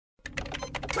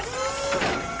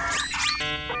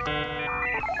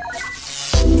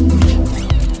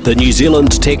the New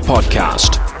Zealand Tech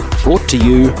Podcast, brought to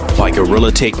you by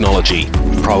Gorilla Technology,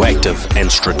 proactive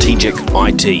and strategic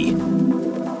IT.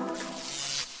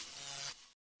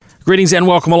 Greetings and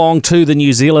welcome along to the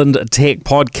New Zealand Tech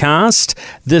Podcast.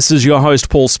 This is your host,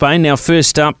 Paul Spain. Now,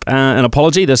 first up, an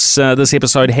apology. This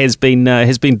episode has been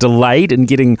delayed in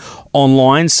getting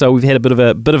online, so we've had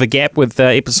a bit of a gap with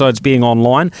episodes being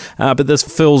online. But this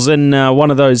fills in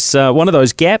one of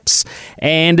those gaps,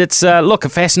 and it's a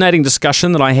fascinating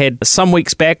discussion that I had some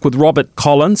weeks back with Robert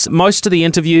Collins. Most of the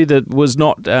interview that was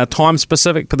not time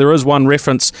specific, but there is one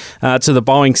reference to the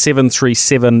Boeing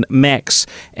 737 MAX,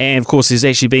 and of course, there's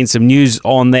actually been some news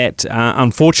on that,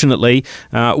 unfortunately,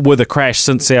 with a crash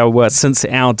since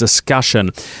our discussion.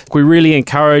 We really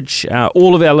encourage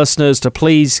all of our listeners to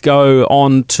please go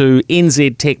on to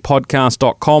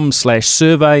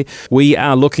nztechpodcast.com/survey. We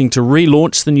are looking to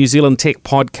relaunch the New Zealand Tech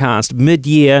Podcast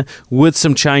mid-year with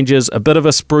some changes, a bit of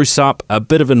a spruce up, a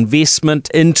bit of investment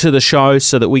into the show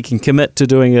so that we can commit to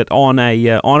doing it on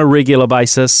a regular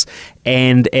basis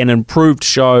and an improved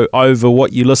show over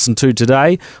what you listen to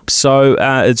today. So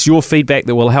it's your feedback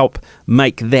that will help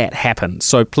make that happen.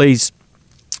 So please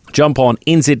jump on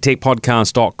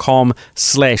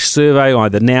nztechpodcast.com/survey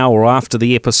either now or after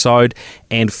the episode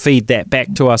and feed that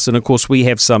back to us. And of course, we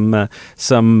have some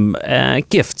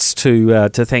gifts to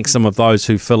thank some of those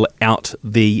who fill out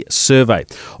the survey.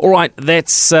 All right,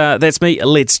 that's me.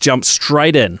 Let's jump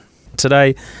straight in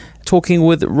today. Talking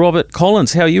with Robert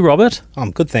Collins. How are you, Robert? I'm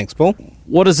good, thanks, Paul.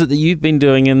 What is it that you've been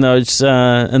doing in those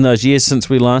years since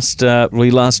we last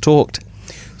talked?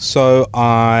 So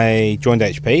I joined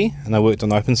HP and I worked on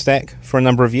OpenStack for a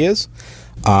number of years.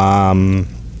 I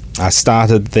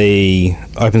started the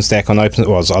OpenStack on I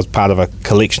was part of a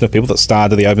collection of people that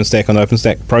started the OpenStack on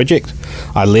OpenStack project.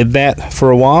 I led that for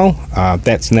a while.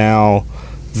 That's now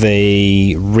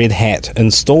the Red Hat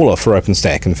installer for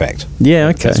OpenStack, in fact. Yeah,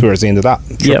 okay. That's where it's ended up,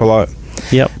 triple O.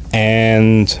 Yep.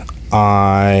 And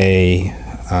I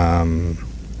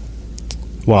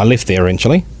left there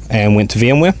eventually and went to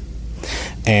VMware.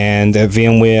 And at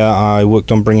VMware, I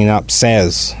worked on bringing up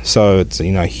SaaS. So it's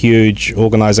a huge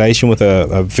organization with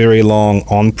a very long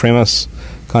on-premise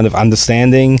kind of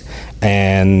understanding,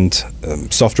 and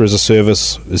software as a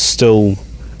service is still.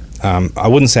 I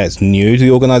wouldn't say it's new to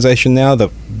the organisation now. They've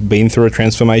been through a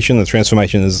transformation. The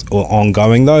transformation is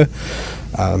ongoing, though.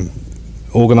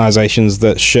 Organisations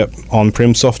that ship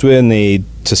on-prem software need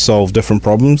to solve different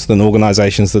problems than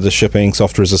organisations that are shipping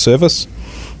software as a service,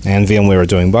 and VMware are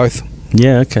doing both.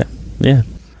 Yeah, okay. Yeah.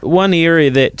 One area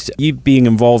that you being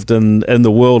involved in the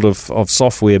world of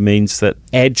software means that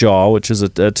agile, which is a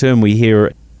term we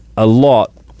hear a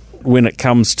lot, when it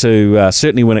comes to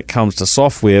certainly when it comes to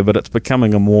software, but it's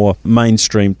becoming a more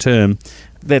mainstream term.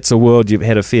 That's a world you've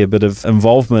had a fair bit of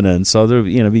involvement in. So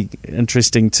it'll be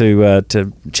interesting to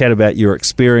chat about your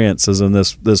experiences in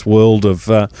this world of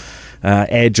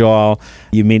agile.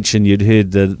 You mentioned you'd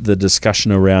heard the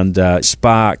discussion around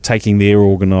Spark taking their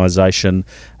organisation,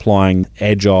 applying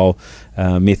agile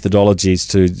methodologies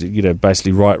to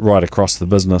basically right across the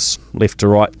business, left to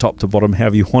right, top to bottom,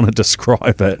 however you want to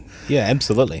describe it. Yeah,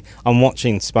 absolutely. I'm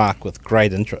watching Spark with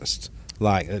great interest.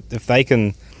 Like, if they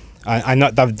can, I know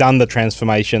they've done the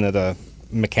transformation at a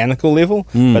mechanical level,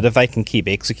 but if they can keep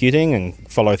executing and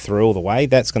follow through all the way,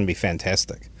 that's going to be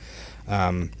fantastic.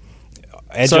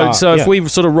 Agile, so if we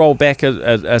sort of roll back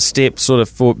a step, sort of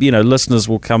for listeners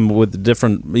will come with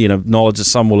different knowledge.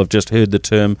 Some will have just heard the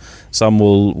term, some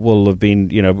will have been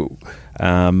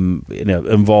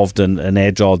involved in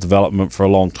agile development for a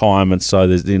long time, and so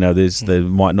there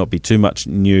might not be too much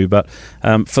new. But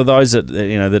for those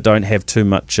that don't have too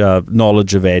much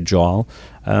knowledge of agile,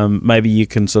 maybe you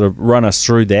can sort of run us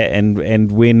through that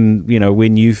and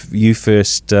when you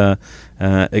first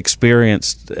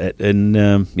experienced it in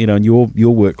in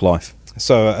your work life.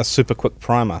 So a super quick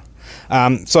primer.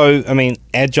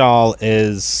 Agile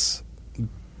is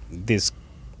there's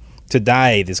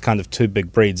kind of two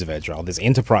big breeds of agile. There's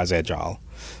enterprise agile,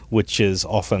 which is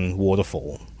often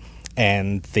waterfall,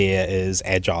 and there is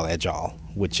agile,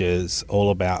 which is all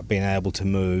about being able to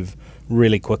move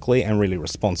really quickly and really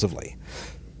responsively.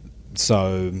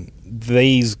 So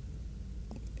these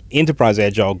enterprise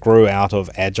agile grew out of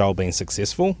agile being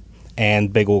successful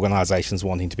and big organizations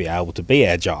wanting to be able to be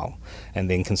agile, and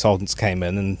then consultants came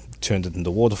in and turned it into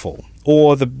waterfall,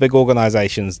 or the big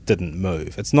organizations didn't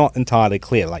move. It's not entirely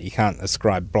clear. Like, you can't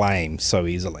ascribe blame so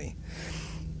easily.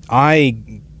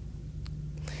 And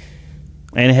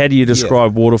how do you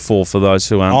describe waterfall for those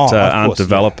who aren't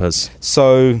developers? Yeah.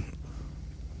 So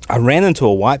I ran into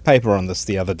a white paper on this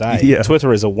the other day. Yeah.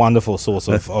 Twitter is a wonderful source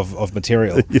of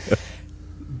material. Yeah.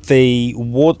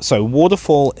 So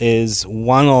waterfall is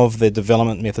one of the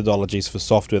development methodologies for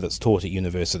software that's taught at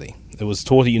university. It was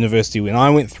taught at university when I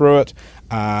went through it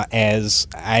as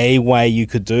a way you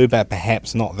could do, but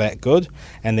perhaps not that good.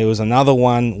 And there was another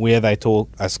one where they taught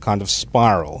us kind of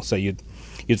spiral. So you'd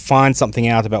find something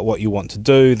out about what you want to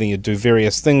do, then you'd do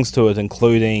various things to it,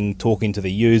 including talking to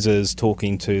the users,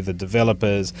 talking to the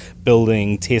developers,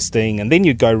 building, testing, and then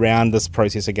you'd go around this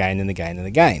process again and again and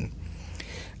again.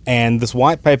 And this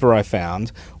white paper I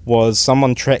found was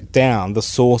someone tracked down the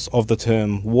source of the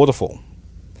term waterfall.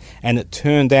 And it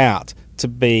turned out to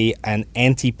be an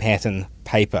anti-pattern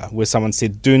paper where someone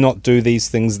said, do not do these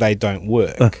things, they don't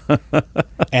work.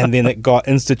 And then it got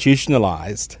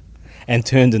institutionalized and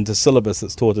turned into syllabus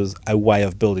that's taught as a way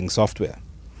of building software.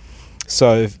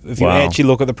 So if you actually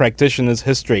look at the practitioner's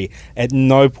history, at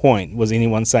no point was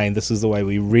anyone saying this is the way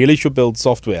we really should build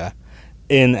software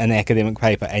in an academic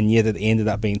paper, and yet it ended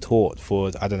up being taught for,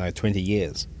 20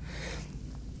 years.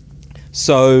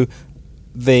 So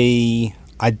the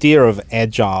idea of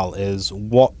agile is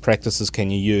what practices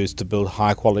can you use to build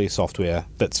high quality software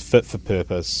that's fit for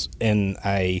purpose in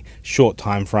a short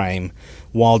time frame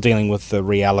while dealing with the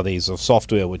realities of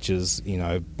software, which is,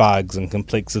 bugs and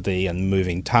complexity and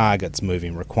moving targets,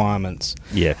 moving requirements.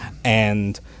 Yeah.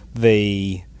 And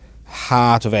the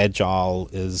heart of agile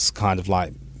is kind of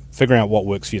like figuring out what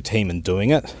works for your team and doing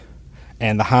it.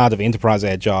 And the heart of enterprise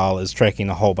agile is tracking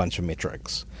a whole bunch of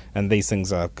metrics. And these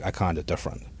things are kind of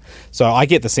different. So I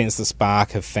get the sense that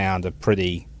Spark have found a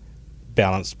pretty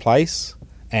balanced place.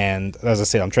 And as I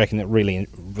said, I'm tracking it really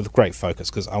with great focus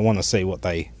because I want to see what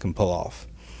they can pull off.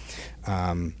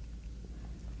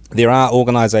 There are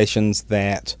organizations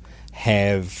that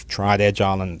have tried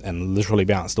agile and literally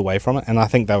bounced away from it. And I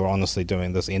think they were honestly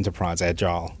doing this enterprise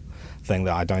agile thing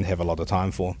that I don't have a lot of time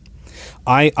for.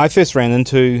 I first ran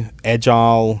into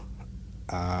agile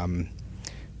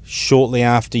shortly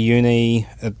after uni.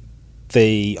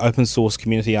 The open source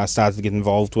community I started to get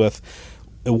involved with,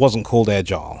 it wasn't called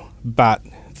agile, but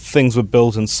things were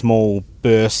built in small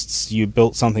bursts. You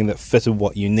built something that fitted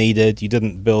what you needed. You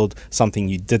didn't build something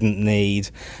you didn't need.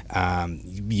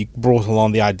 You brought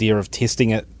along the idea of testing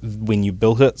it when you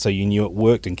built it, so you knew it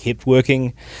worked and kept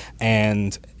working.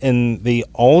 And in the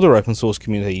older open source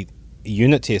community,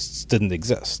 unit tests didn't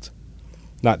exist.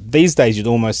 Now, these days, you'd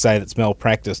almost say it's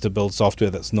malpractice to build software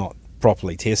that's not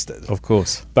properly tested. Of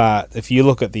course. But if you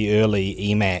look at the early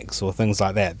Emacs or things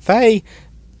like that,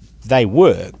 they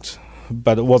worked,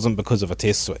 but it wasn't because of a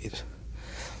test suite.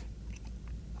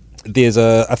 There's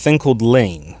a thing called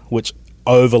Lean, which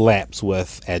overlaps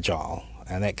with Agile,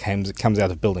 and it comes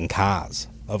out of building cars,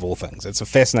 of all things. It's a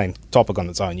fascinating topic on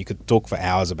its own. You could talk for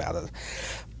hours about it.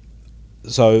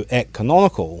 So at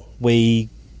Canonical, we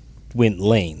went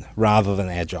Lean rather than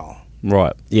Agile.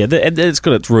 Right. Yeah, it's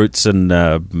got its roots in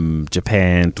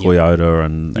Japan, Toyota,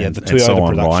 and the Toyota so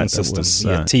on, production right? system.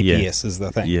 TPS is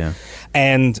the thing. Yeah.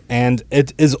 And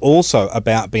it is also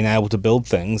about being able to build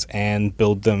things and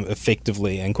build them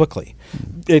effectively and quickly.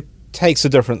 It takes a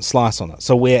different slice on it.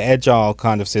 So where Agile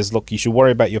kind of says, look, you should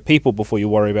worry about your people before you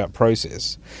worry about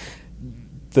process.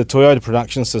 The Toyota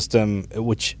production system,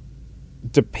 which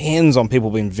depends on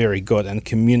people being very good and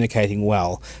communicating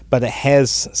well, but it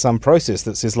has some process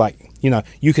that says, like,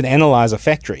 you can analyze a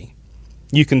factory.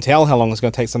 You can tell how long it's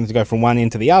going to take something to go from one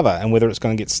end to the other and whether it's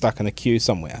going to get stuck in a queue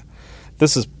somewhere.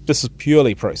 This is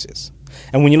purely process.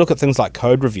 And when you look at things like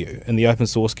code review in the open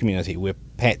source community, where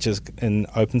patches in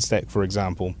OpenStack, for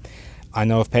example, I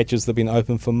know of patches that have been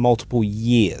open for multiple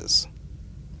years.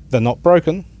 They're not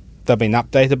broken. They've been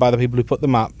updated by the people who put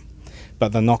them up,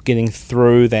 but they're not getting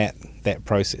through that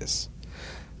process.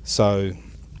 So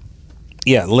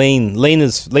yeah, lean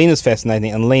is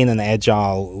fascinating, and lean and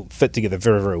agile fit together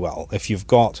very, very well. If you've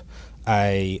got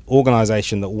a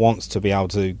organization that wants to be able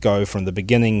to go from the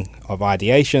beginning of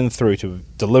ideation through to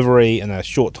delivery in a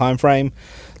short time frame,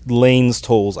 lean's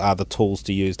tools are the tools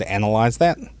to use to analyze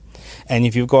that. And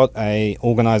if you've got a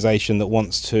organization that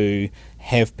wants to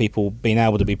have people being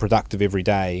able to be productive every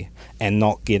day and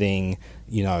not getting,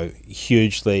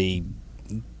 hugely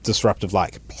disruptive,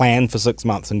 like plan for 6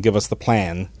 months and give us the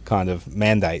plan kind of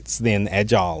mandates, then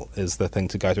agile is the thing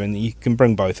to go to, and you can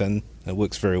bring both in. It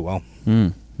works very well.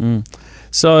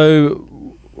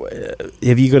 So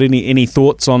have you got any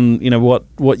thoughts on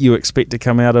what you expect to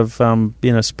come out of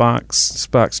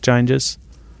Spark's changes?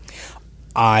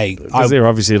 They're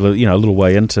obviously a little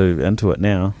way into it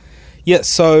now. Yeah,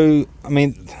 so I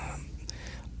mean,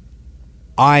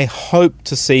 I hope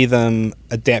to see them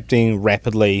adapting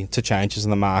rapidly to changes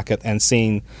in the market and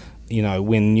seeing,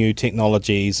 when new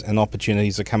technologies and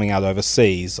opportunities are coming out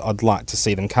overseas, I'd like to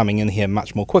see them coming in here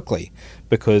much more quickly,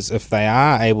 because if they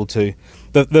are able to,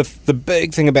 the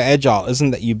big thing about agile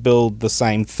isn't that you build the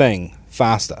same thing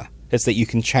faster, it's that you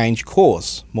can change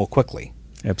course more quickly.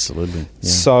 Absolutely. Yeah.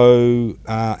 So,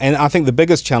 and I think the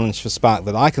biggest challenge for Spark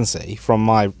that I can see from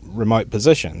my remote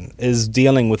position is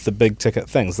dealing with the big ticket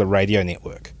things, the radio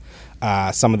network.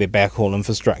 Some of their backhaul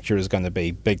infrastructure is going to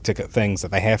be big ticket things that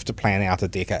they have to plan out a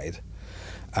decade.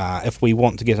 If we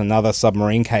want to get another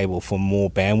submarine cable for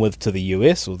more bandwidth to the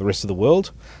US or the rest of the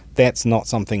world, that's not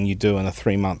something you do in a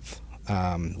 3-month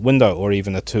window or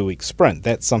even a 2-week sprint.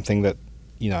 That's something that,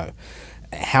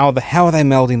 how are they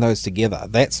melding those together?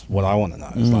 That's what I want to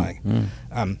know. It's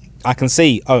I can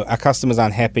see, our customers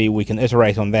aren't happy, we can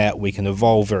iterate on that, we can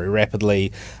evolve very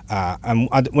rapidly. And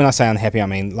when I say unhappy, I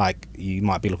mean like you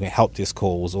might be looking at help desk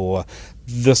calls, or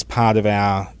this part of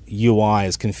our UI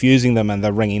is confusing them and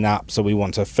they're ringing up, so we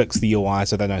want to fix the UI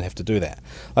so they don't have to do that.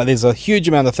 Like, there's a huge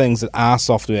amount of things that are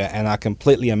software and are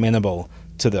completely amenable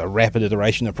to the rapid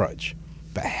iteration approach.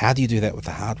 But how do you do that with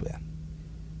the hardware?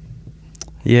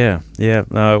 Yeah.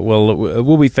 Well, it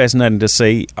will be fascinating to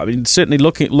see. I mean, certainly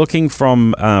looking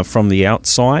from the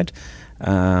outside,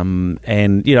 and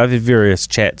the various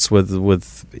chats with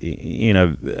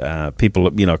people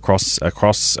across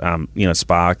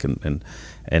Spark and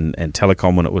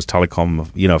Telecom when it was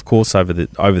Telecom, of course over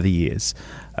the years.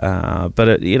 But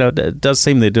it does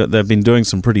seem they've been doing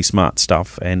some pretty smart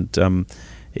stuff, and I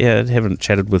haven't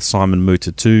chatted with Simon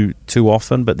Muta too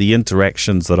often, but the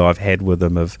interactions that I've had with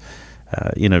him have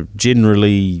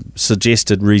generally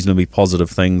suggested reasonably positive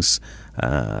things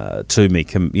to me.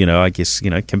 I guess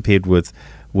compared with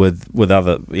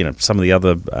other some of the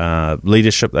other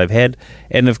leadership they've had,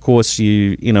 and of course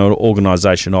an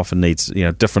organisation often needs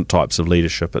different types of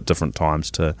leadership at different times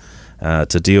to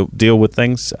deal with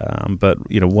things. But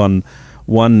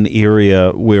one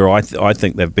area where I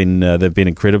think they've been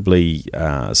incredibly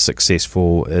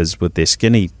successful is with their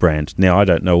Skinny brand. Now, I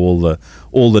don't know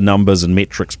all the numbers and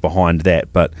metrics behind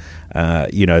that, but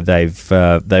they've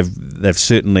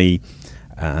certainly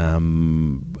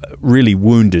really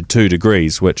wounded 2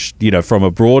 degrees, which from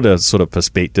a broader sort of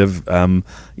perspective,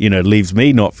 leaves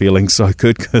me not feeling so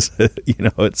good, because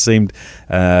it seemed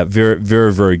very,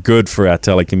 very, very good for our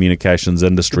telecommunications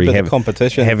industry.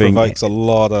 Competition provokes a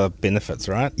lot of benefits,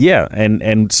 right? Yeah,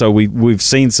 and so we've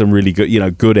seen some really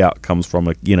good good outcomes from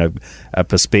a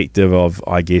perspective of,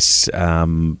 I guess,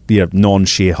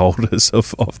 non-shareholders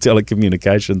of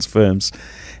telecommunications firms.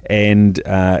 And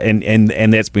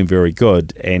that's been very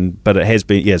good, but it has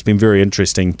been it's been very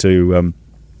interesting to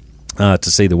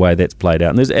see the way that's played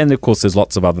out, and of course there's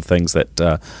lots of other things that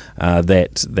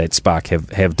that Spark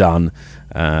have done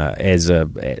as a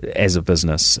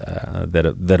business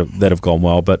that have gone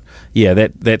well, but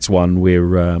that's one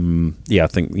where I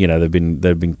think they've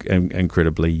been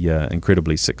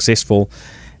incredibly successful.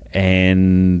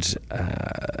 And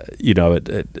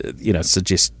it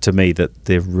suggests to me that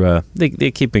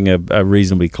they're keeping a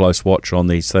reasonably close watch on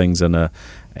these things, and are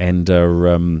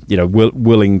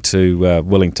willing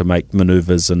to make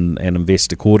manoeuvres and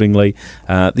invest accordingly.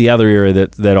 The other area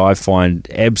that I find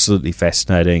absolutely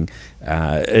fascinating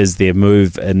is their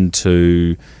move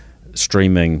into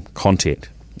streaming content,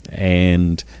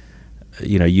 and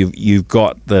you've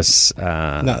got this big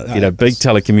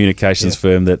telecommunications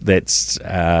firm that's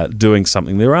doing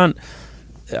something. There aren't,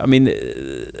 I mean,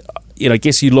 I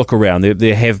guess you look around,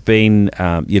 there have been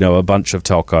a bunch of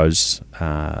telcos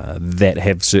that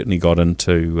have certainly got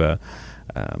into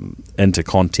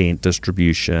content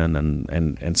distribution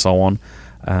and so on,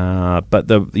 but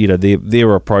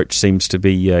their approach seems to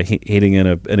be heading in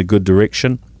a good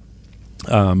direction.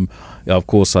 Of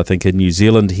course, I think in New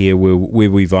Zealand here, where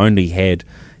we've only had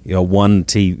one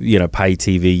pay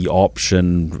TV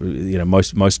option,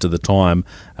 most of the time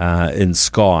in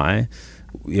Sky,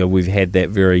 we've had that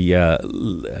very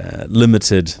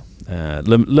limited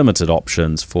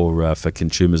options for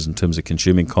consumers in terms of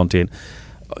consuming content.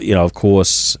 Of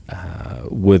course,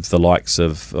 with the likes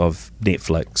of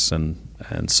Netflix and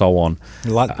so on.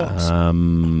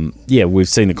 Lightbox. We've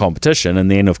seen the competition, and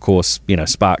then of course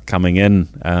Spark coming in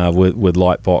with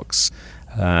Lightbox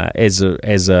as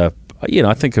a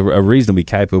I think a reasonably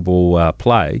capable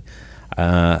play.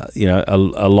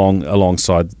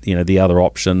 Alongside the other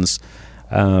options.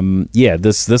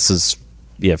 This is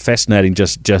fascinating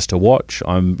just to watch.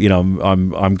 I'm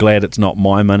glad it's not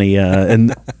my money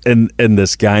in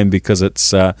this game, because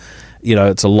it's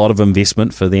it's a lot of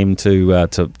investment for them to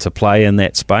play in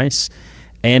that space,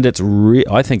 and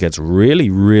I think it's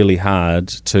really, really hard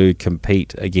to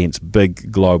compete against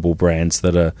big global brands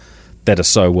that are that are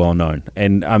so well known.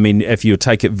 And I mean, if you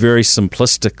take it very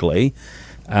simplistically,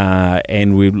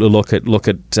 and we look at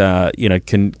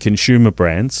consumer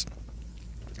brands.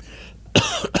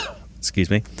 Excuse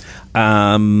me.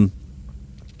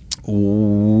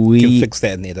 We can fix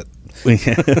that and edit.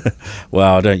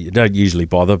 Well, I don't usually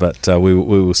bother, but we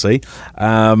will see.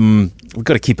 We've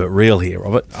got to keep it real here,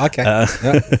 Robert. Okay.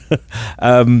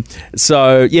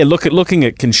 So yeah, looking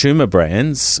at consumer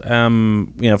brands.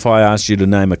 If I asked you to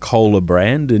name a cola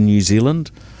brand in New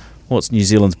Zealand, what's New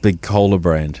Zealand's big cola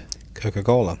brand?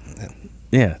 Coca-Cola.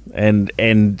 Yeah, and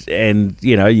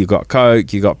you've got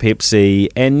Coke, you've got Pepsi,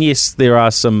 and yes, there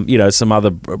are some other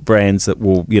brands that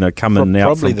will come in and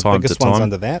out from time to time. Probably the biggest ones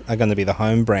under that are going to be the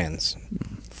home brands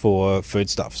for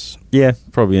foodstuffs. Yeah,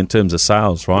 probably in terms of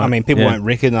sales, right? I mean, people won't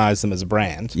recognise them as a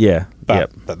brand. Yeah,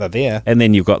 but they're there. And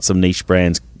then you've got some niche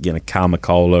brands, Karma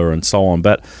Cola and so on.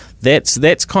 But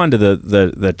that's kind of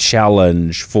the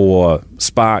challenge for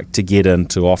Spark to get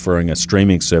into offering a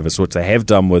streaming service, which they have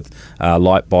done with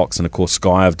Lightbox, and of course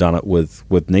Sky have done it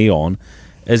with Neon.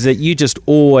 Is that you just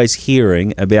always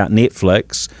hearing about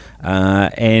Netflix,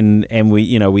 and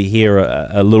we hear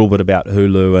a little bit about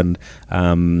Hulu and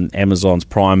Amazon's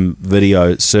Prime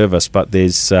Video service, but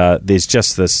there's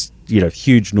just this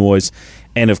huge noise,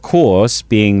 and of course,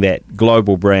 being that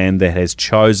global brand that has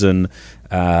chosen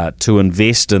to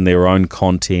invest in their own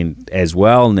content as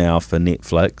well now for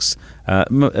Netflix,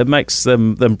 it makes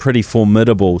them pretty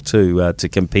formidable to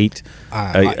compete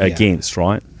against,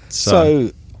 right? So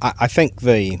I think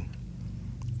the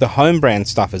home brand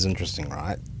stuff is interesting,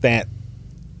 right? That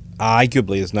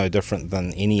arguably is no different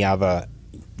than any other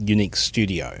unique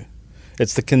studio.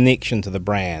 It's the connection to the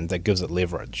brand that gives it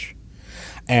leverage.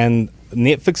 And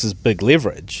Netflix's big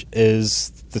leverage is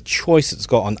the choice it's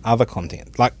got on other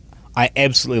content. Like, I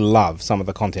absolutely love some of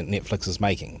the content Netflix is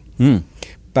making.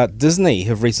 But Disney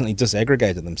have recently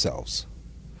disaggregated themselves.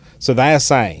 So they are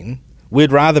saying,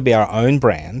 we'd rather be our own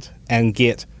brand and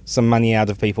get some money out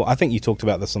of people. I think you talked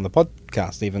about this on the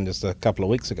podcast even just a couple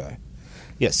of weeks ago.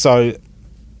 Yeah, so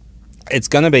it's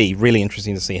going to be really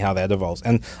interesting to see how that evolves.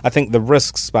 And I think the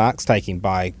risk Spark's taking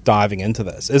by diving into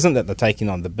this isn't that they're taking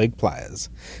on the big players.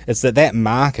 It's that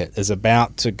market is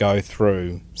about to go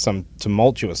through some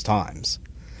tumultuous times.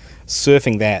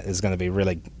 Surfing that is going to be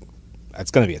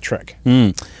it's going to be a trick.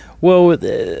 Well,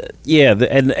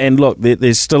 and look,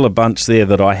 there's still a bunch there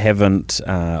that I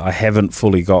haven't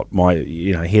fully got my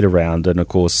head around, and of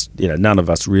course, none of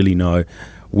us really know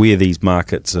where these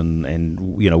markets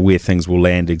and where things will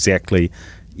land exactly.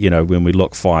 When we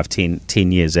look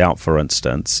 10 years out, for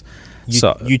instance.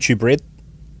 YouTube Red,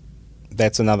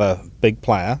 that's another big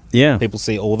player. Yeah, people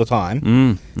see it all the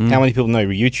time. How many people know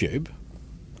YouTube?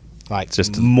 Like,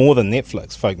 just more than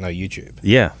Netflix, folk know YouTube.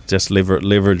 Yeah, just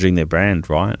leveraging their brand,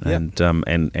 right? Yep.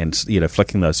 And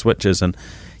flicking those switches, and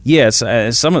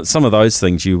some of those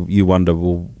things you wonder,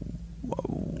 well,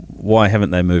 why haven't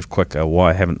they moved quicker?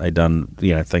 Why haven't they done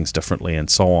things differently, and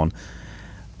so on?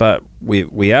 But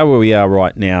we are where we are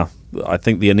right now. I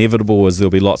think the inevitable is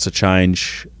there'll be lots of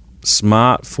change.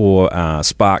 Smart for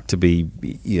Spark to be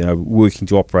working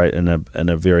to operate in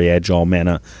a very agile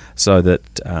manner, so that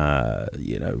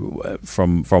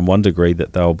from one degree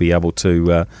that they'll be able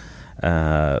to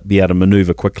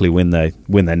maneuver quickly when they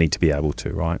need to be able to,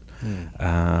 right?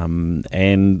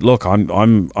 And look,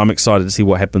 I'm excited to see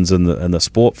what happens in the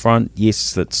sport front.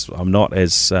 Yes, I'm not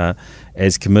as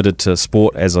committed to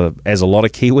sport as a lot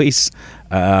of Kiwis.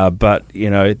 But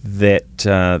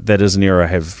that is an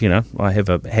area I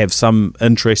have some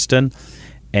interest in,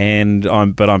 and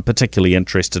I'm particularly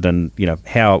interested in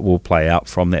how it will play out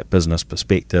from that business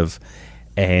perspective,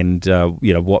 and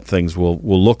what things will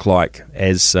look like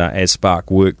as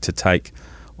Spark work to take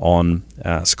on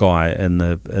Sky in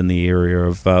the area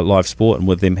of live sport, and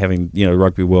with them having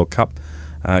Rugby World Cup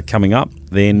coming up,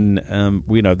 then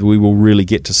we will really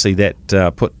get to see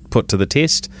that put to the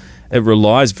test. It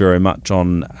relies very much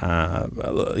on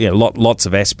lots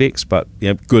of aspects, but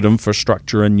good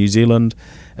infrastructure in New Zealand.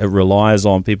 It relies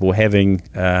on people having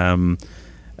at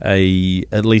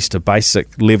least a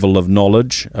basic level of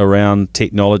knowledge around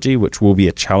technology, which will be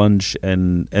a challenge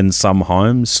in some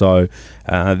homes. So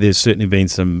there's certainly been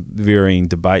some varying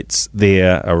debates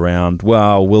there around,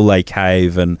 well, will they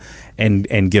cave and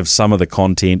give some of the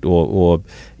content or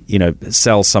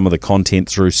sell some of the content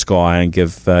through Sky and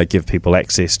give people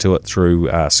access to it through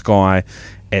Sky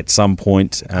at some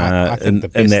point in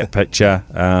that picture.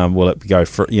 Will it go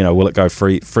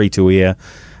free to air?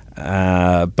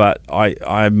 But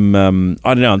I'm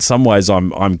I don't know. In some ways,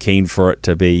 I'm keen for it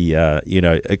to be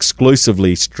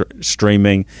exclusively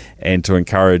streaming, and to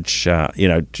encourage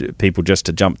people just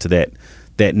to jump to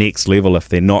that next level if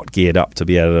they're not geared up to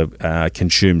be able to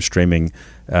consume streaming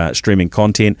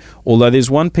content. Although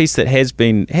there's one piece that has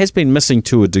been missing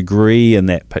to a degree in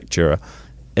that picture,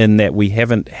 in that we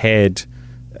haven't had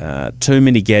too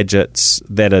many gadgets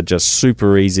that are just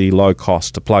super easy, low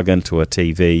cost to plug into a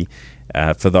TV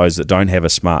for those that don't have a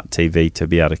smart TV to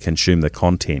be able to consume the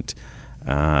content.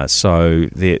 So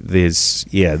there's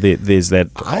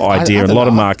that idea in a lot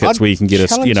of markets where you can get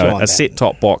a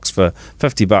set-top box for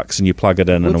 $50 and you plug it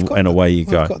in and away you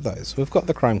go. We've got those. We've got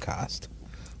the Chromecast.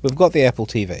 We've got the Apple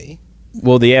TV.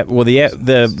 So they're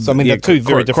two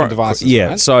very different devices. Yeah.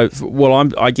 Right? So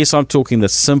I guess I'm talking the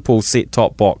simple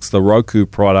set-top box. The Roku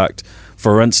product,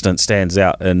 for instance, stands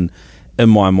out in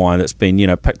my mind. It's been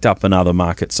picked up in other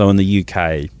markets. So in the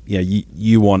UK,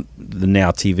 you want the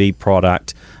Now TV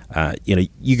product.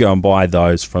 You go and buy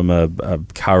those from a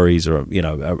Curry's or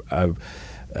a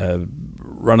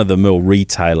run-of-the-mill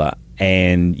retailer,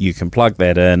 and you can plug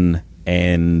that in,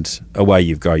 and away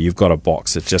you go. You've got a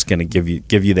box that's just going to give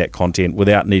you that content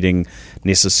without needing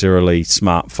necessarily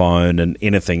smartphone and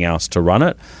anything else to run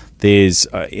it. There's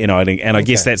I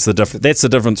guess that's the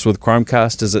difference with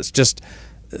Chromecast, is it's just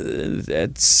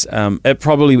it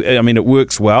probably, it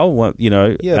works well. Once you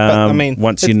know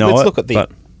let's it. Look at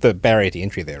the barrier to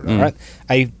entry there, right?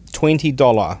 A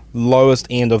 $20 lowest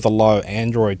end of the low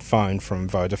Android phone from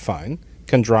Vodafone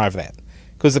can drive that,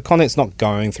 because the content's not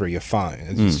going through your phone.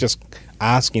 It's just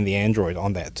asking the Android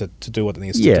on that to do what it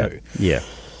needs to do. Yeah.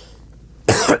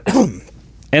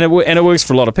 And it works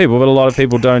for a lot of people, but a lot of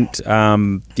people don't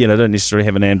don't necessarily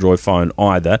have an Android phone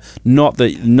either. Not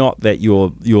that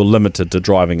you're limited to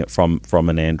driving it from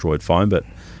an Android phone, but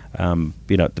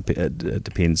it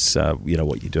depends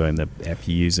what you're doing, the app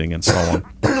you're using, and so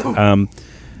on.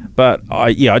 But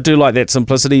I do like that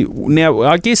simplicity. Now,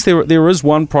 I guess there is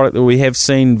one product that we have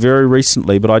seen very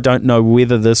recently, but I don't know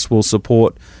whether this will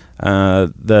support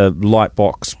the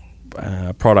Lightbox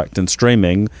product in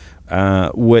streaming,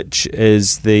 which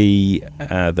is the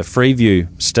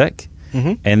Freeview stick,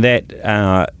 and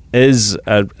that is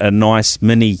a nice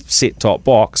mini set-top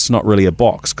box. Not really a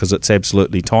box because it's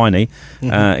absolutely tiny.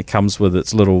 It comes with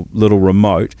its little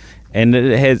remote, and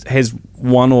it has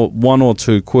one or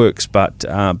two quirks. But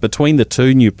between the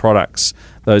two new products,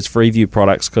 those Freeview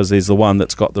products, because there's the one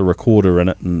that's got the recorder in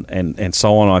it and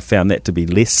so on, I found that to be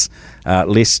less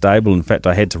stable. In fact,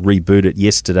 I had to reboot it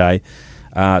yesterday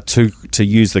to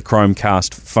use the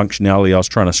Chromecast functionality. I was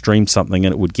trying to stream something,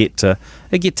 and it would get to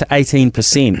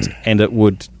 18%, and it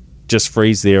would just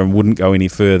freeze there and wouldn't go any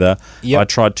further. I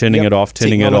tried turning it off,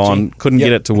 turning it on, couldn't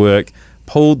get it to work.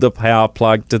 Pulled the power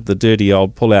plug, did the dirty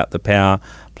old pull out the power,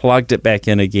 plugged it back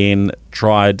in again,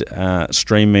 tried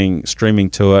streaming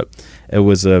to it. It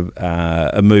was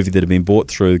a movie that had been bought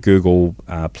through Google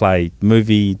Play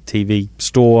movie TV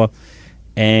store,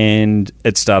 and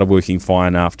it started working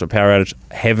fine after a power outage.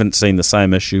 Haven't seen the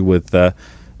same issue with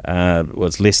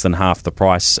was less than half the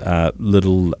price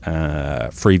little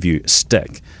Freeview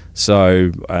stick.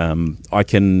 So I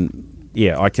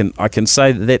can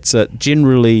say that's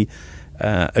generally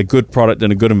a good product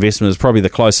and a good investment. Is probably the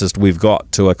closest we've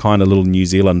got to a kind of little New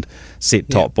Zealand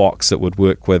set-top box that would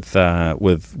work with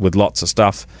lots of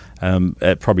stuff.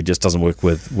 It probably just doesn't work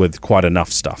with quite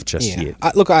enough stuff just yet.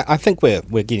 I think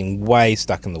we're getting way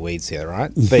stuck in the weeds here,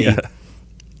 right? The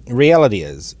reality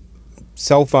is,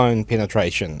 cell phone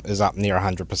penetration is up near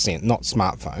 100%, not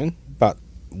smartphone, but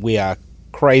we are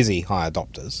crazy high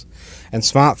adopters. And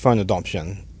smartphone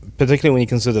adoption, particularly when you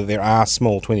consider there are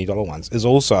small $20 ones, is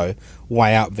also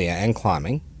way up there and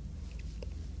climbing.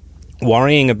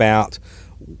 Worrying about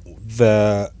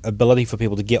the ability for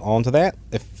people to get onto that,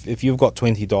 if you've got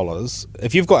 $20,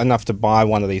 if you've got enough to buy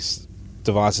one of these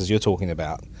devices you're talking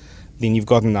about, then you've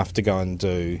got enough to go and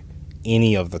do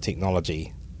any of the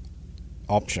technology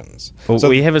options. Well, so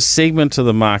we have a segment of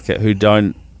the market who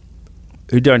don't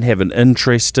have an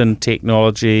interest in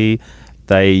technology.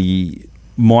 They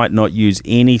might not use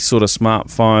any sort of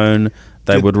smartphone.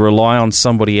 They would rely on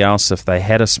somebody else if they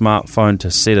had a smartphone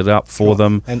to set it up for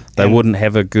them. They wouldn't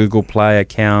have a Google Play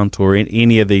account or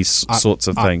any of these sorts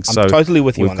of things. I'm totally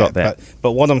with you on that.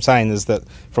 But what I'm saying is that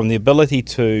from the ability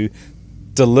to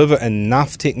deliver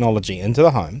enough technology into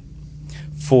the home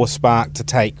for Spark to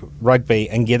take rugby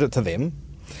and get it to them,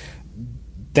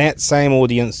 that same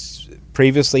audience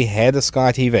previously had a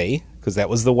Sky TV, because that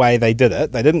was the way they did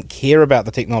it. They didn't care about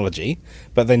the technology,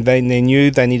 but then they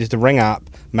knew they needed to ring up,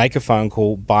 make a phone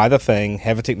call, buy the thing,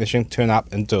 have a technician turn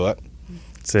up and do it,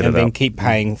 and then keep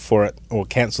paying for it, or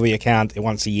cancel the account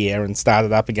once a year and start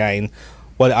it up again.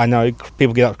 Well, I know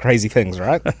people get up to crazy things,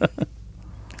 right?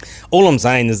 All I'm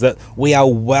saying is that we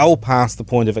are well past the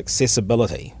point of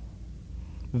accessibility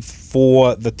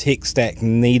for the tech stack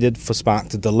needed for Spark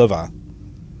to deliver.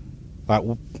 Like,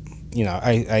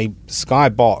 a Sky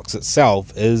Box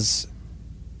itself is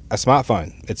a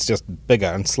smartphone. It's just bigger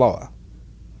and slower.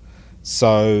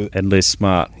 So and less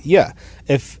smart. Yeah.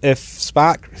 If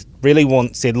Spark really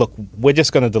said, look, we're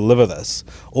just going to deliver this,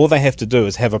 all they have to do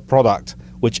is have a product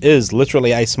which is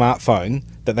literally a smartphone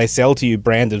that they sell to you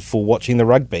branded for watching the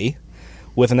rugby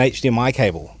with an HDMI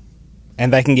cable.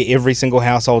 And they can get every single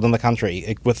household in the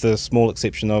country, with the small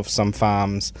exception of some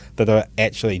farms that are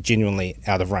actually genuinely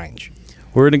out of range.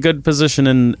 We're in a good position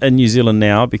in New Zealand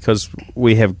now because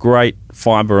we have great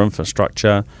fibre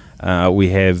infrastructure. We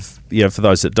have, for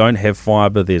those that don't have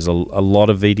fibre, there's a lot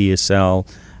of VDSL.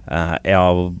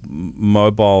 Our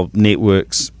mobile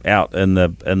networks out in the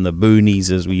boonies,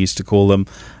 as we used to call them,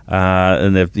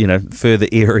 in the further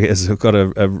areas have got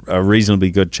a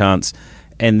reasonably good chance.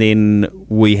 And then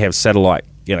we have satellite,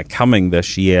 coming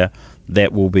this year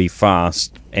that will be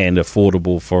fast and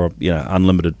affordable for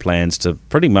unlimited plans to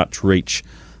pretty much reach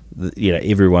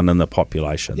everyone in the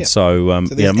population. Yeah. So,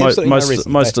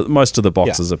 most of the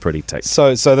boxes are pretty ticked.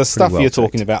 So the stuff you're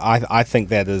talking about, I think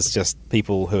that is just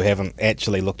people who haven't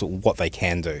actually looked at what they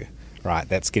can do. Right,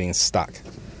 that's getting stuck.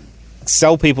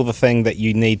 Sell people the thing that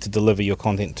you need to deliver your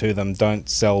content to them. Don't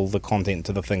sell the content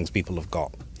to the things people have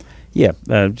got. Yeah,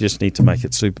 just need to make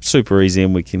it super easy,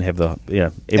 and we can have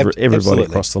everybody Absolutely.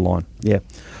 across the line. Yeah.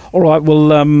 All right.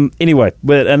 Well, anyway,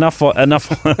 enough on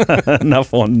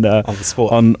the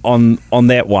sport. on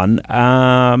that one.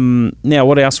 Now,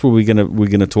 what else were we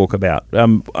gonna talk about?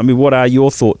 What are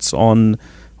your thoughts on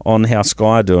how Sky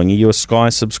are doing? Are you a Sky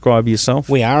subscriber yourself?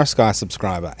 We are a Sky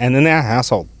subscriber, and in our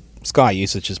household, Sky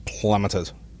usage has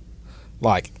plummeted.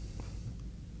 Like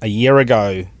a year and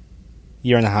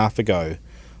a half ago,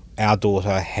 our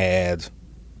daughter had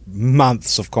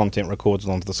months of content recorded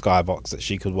onto the Skybox that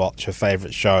she could watch her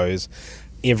favourite shows,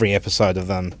 every episode of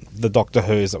them, the Doctor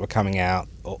Who's that were coming out,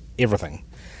 everything.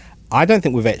 I don't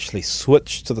think we've actually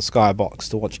switched to the Skybox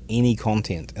to watch any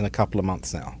content in a couple of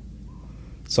months now.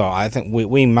 So I think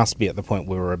we must be at the point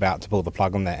where we're about to pull the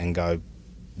plug on that and go,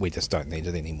 we just don't need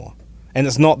it anymore. And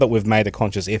it's not that we've made a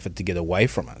conscious effort to get away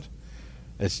from it.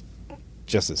 It's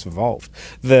just it's evolved.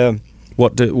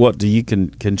 What do you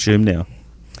consume now?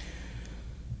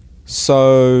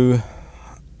 So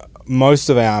most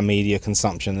of our media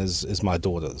consumption is my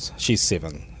daughter's. She's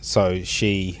 7, so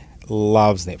she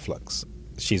loves Netflix.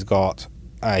 She's got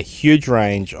a huge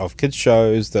range of kids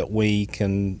shows that we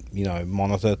can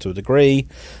monitor to a degree,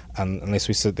 unless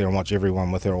we sit there and watch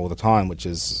everyone with her all the time, which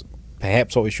is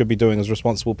perhaps what we should be doing as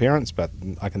responsible parents, but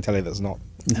I can tell you that's not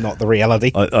the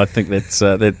reality. I think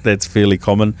that's fairly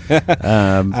common.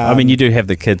 You do have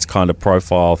the kids kind of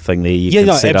profile thing there. You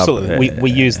can set absolutely. Up,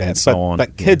 we use that,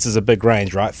 but kids is a big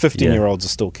range, right? 15-year-olds are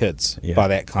still kids by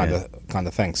that kind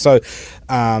of thing. So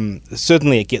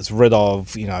certainly it gets rid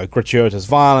of gratuitous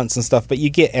violence and stuff, but you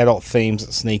get adult themes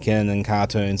that sneak in and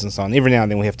cartoons and so on. Every now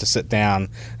and then we have to sit down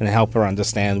and help her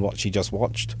understand what she just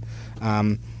watched.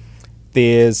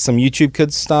 There's some YouTube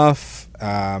Kids stuff,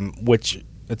 which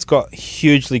it's got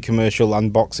hugely commercial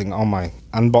unboxing. Oh my,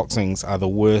 unboxings are the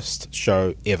worst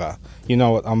show ever. You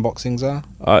know what unboxings are?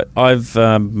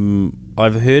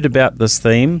 I've heard about this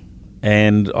theme,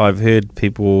 and I've heard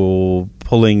people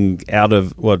pulling out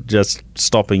of just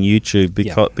stopping YouTube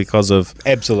because of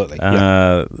absolutely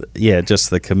just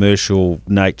the commercial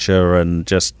nature and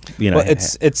just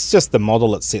it's just the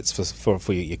model it sets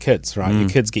for your kids, right? Your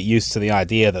kids get used to the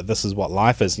idea that this is what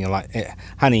life is, and you're like,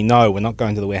 honey, no, we're not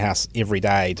going to the warehouse every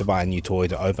day to buy a new toy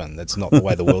to open. That's not the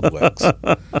way the world works.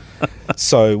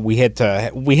 So we had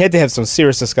to have some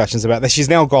serious discussions about that. She's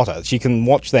now got it. She can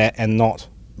watch that and not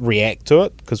react to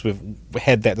it because we've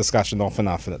had that discussion often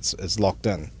enough, and it's locked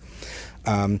in.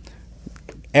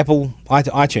 Apple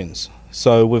iTunes.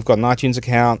 So we've got an iTunes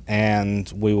account,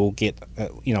 and we will get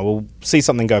we'll see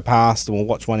something go past, and we'll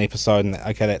watch one episode, and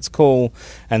okay, that's cool.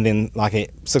 And then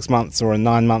like 6 months or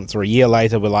 9 months or a year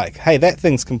later, we're like, hey, that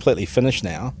thing's completely finished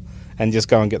now, and just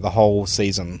go and get the whole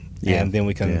season, and then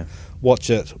we can watch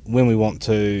it when we want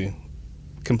to,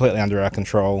 completely under our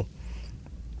control.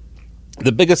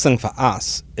 The biggest thing for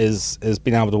us is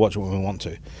being able to watch it when we want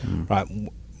to, right?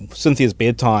 Cynthia's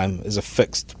bedtime is a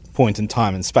fixed point in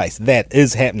time and space. That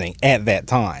is happening at that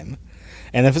time.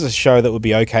 And if it's a show that would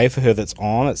be okay for her that's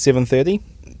on at 7:30,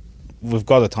 we've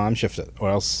got to time shift it,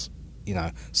 or else,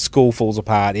 school falls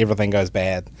apart, everything goes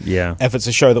bad. Yeah. If it's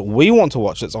a show that we want to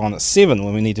watch that's on at 7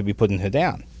 when we need to be putting her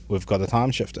down, we've got to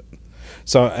time shift it.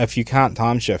 So if you can't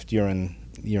time shift, you're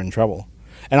in trouble.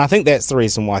 And I think that's the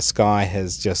reason why Sky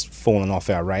has just fallen off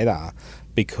our radar,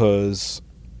 because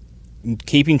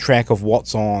keeping track of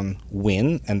what's on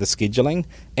when and the scheduling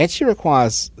actually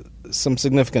requires some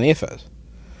significant effort.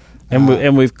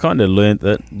 And we've kind of learnt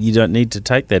that you don't need to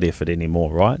take that effort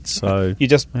anymore, right? So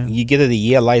you get it a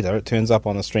year later, it turns up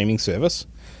on a streaming service,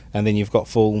 and then you've got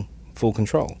full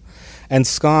control. And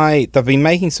Sky, they've been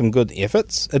making some good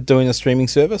efforts at doing a streaming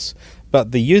service,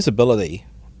 but the usability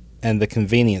and the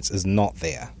convenience is not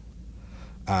there.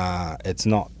 It's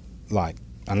not like,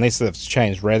 unless it's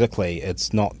changed radically,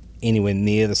 it's not anywhere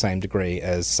near the same degree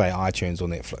as, say, iTunes or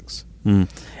Netflix.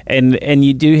 And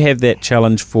you do have that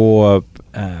challenge for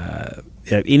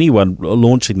anyone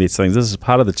launching these things. This is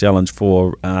part of the challenge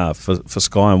for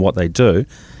Sky and what they do.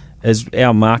 Is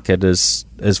our market is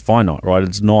finite, right?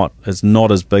 It's not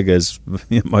as big as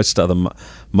most other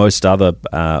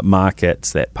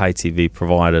markets that pay TV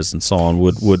providers and so on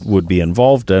would be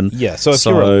involved in. Yeah. So if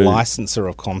you're a licenser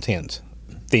of content,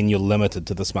 then you're limited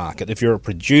to this market. If you're a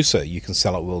producer, you can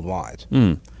sell it worldwide.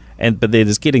 But they're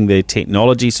just getting their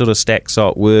technology sort of stacked so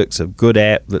it works, a good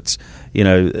app that's,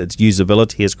 its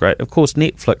usability is great. Of course,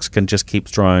 Netflix can just keep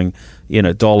throwing,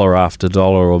 dollar after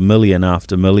dollar or million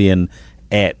after million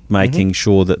at making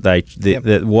sure that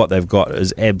that what they've got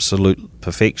is absolute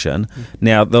perfection.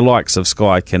 Now, the likes of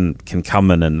Sky can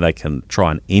come in and they can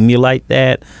try and emulate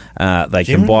that. They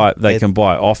can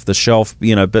buy off the shelf,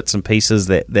 bits and pieces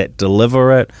that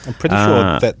deliver it. I'm pretty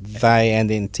sure that they and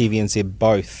then TVNZ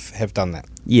both have done that.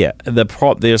 Yeah,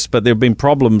 but there have been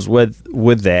problems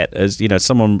with that. As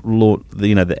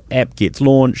the app gets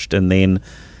launched and then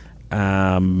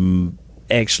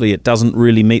actually it doesn't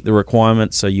really meet the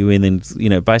requirements, so you then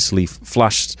basically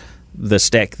flush the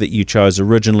stack that you chose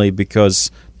originally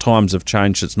because times have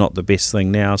changed. It's not the best thing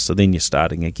now, so then you're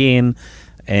starting again.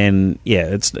 And yeah,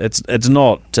 it's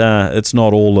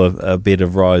not all a bed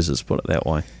of roses, put it that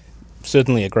way.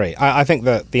 Certainly agree. I think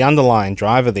that the underlying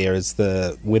driver there is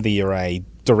whether you're a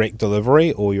direct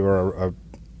delivery or you're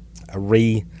a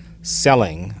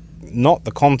reselling, not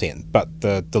the content, but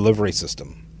the delivery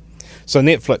system. So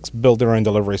Netflix built their own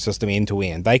delivery system end to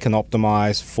end. They can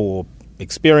optimize for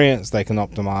experience, they can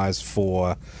optimize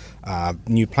for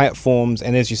new platforms,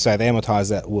 and as you say, they amortize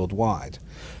that worldwide.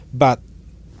 But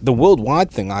the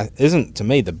worldwide thing isn't, to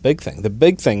me, the big thing. The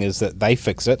big thing is that they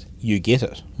fix it, you get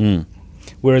it.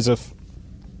 Whereas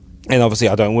and obviously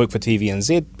I don't work for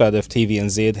TVNZ, but if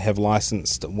TVNZ have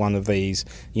licensed one of these,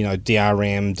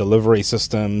 DRM delivery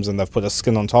systems and they've put a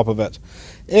skin on top of it,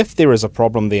 if there is a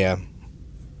problem there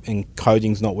and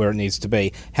coding's not where it needs to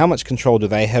be, how much control do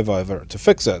they have over it to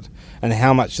fix it? And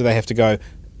how much do they have to go,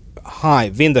 hi,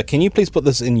 vendor, can you please put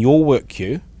this in your work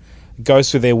queue? Goes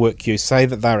through their work queue, say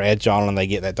that they're agile and they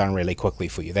get that done really quickly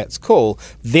for you. That's cool.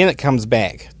 Then it comes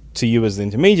back to you as the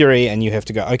intermediary and you have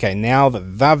to go, okay, now that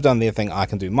they've done their thing, I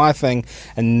can do my thing,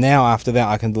 and now after that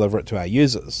I can deliver it to our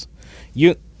users.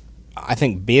 I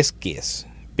think best case,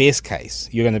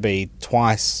 you're going to be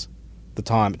twice the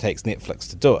time it takes Netflix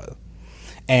to do it.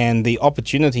 And the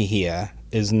opportunity here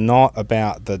is not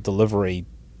about the delivery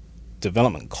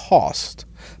development cost,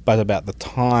 but about the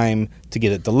time to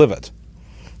get it delivered.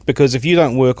 Because if you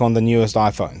don't work on the newest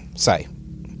iPhone, say,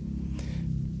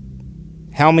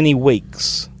 how many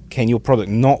weeks can your product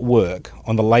not work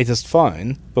on the latest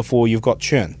phone before you've got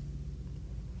churn?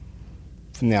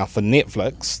 Now, for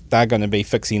Netflix, they're going to be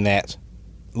fixing that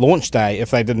launch day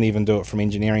if they didn't even do it from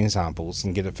engineering samples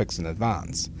and get it fixed in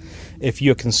advance. If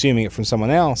you're consuming it from someone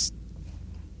else,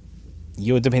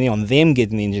 you're depending on them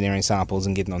getting the engineering samples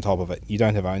and getting on top of it. You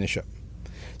don't have ownership.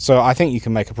 So I think you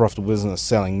can make a profitable business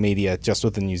selling media just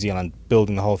within New Zealand,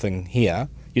 building the whole thing here.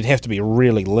 You'd have to be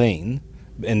really lean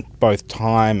in both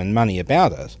time and money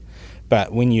about it.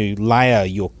 But when you layer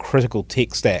your critical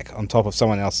tech stack on top of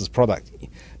someone else's product,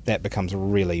 that becomes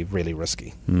really, really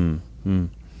risky.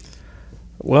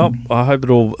 Well, I hope it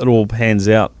all pans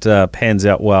out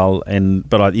well,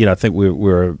 but I think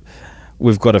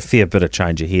we've got a fair bit of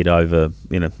change ahead over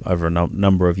a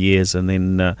number of years, and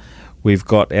then we've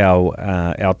got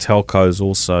our telcos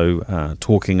also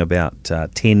talking about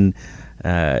 10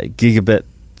 gigabit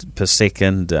per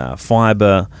second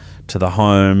fibre to the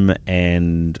home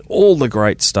and all the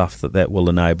great stuff that will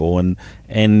enable.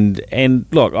 And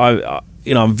look,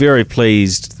 I'm very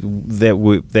pleased that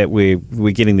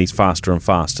we're getting these faster and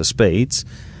faster speeds,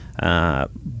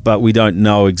 but we don't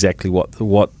know exactly what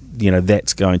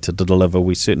that's going to deliver.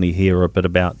 We certainly hear a bit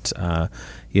about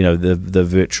the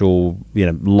virtual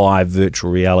live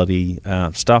virtual reality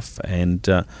stuff, and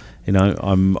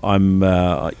I'm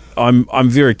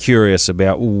very curious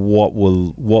about what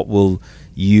will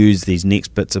use these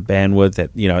next bits of bandwidth.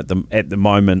 At the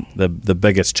moment, the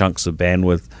biggest chunks of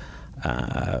bandwidth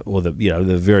or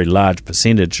the very large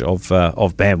percentage of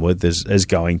bandwidth is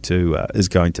going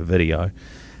to video.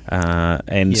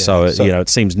 So it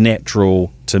seems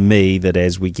natural to me that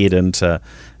as we get into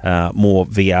more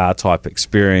VR type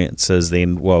experiences,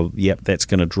 then that's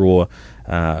going to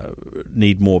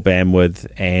need more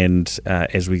bandwidth, and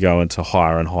as we go into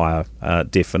higher and higher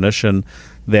definition,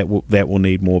 that will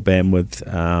need more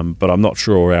bandwidth. But I'm not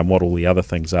sure around what all the other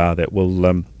things are that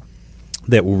will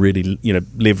really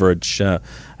leverage the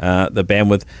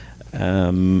bandwidth.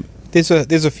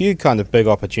 There's a few kind of big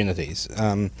opportunities.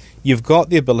 You've got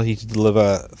the ability to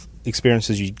deliver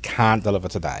experiences you can't deliver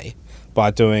today by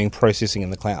doing processing in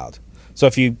the cloud. So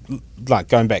if you like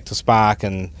going back to Spark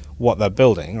and what they're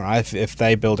building, right? If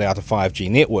they build out a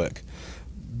 5G network,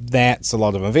 that's a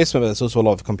lot of investment, but it's also a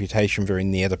lot of computation very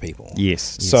near to people.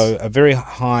 Yes. So a very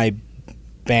high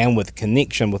bandwidth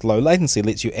connection with low latency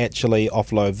lets you actually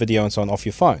offload video and so on off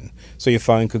your phone. So your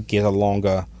phone could get a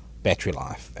longer battery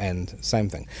life, and same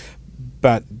thing.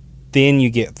 But then you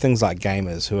get things like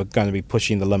gamers who are going to be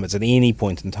pushing the limits at any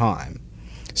point in time.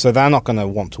 So they're not going to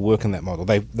want to work in that model.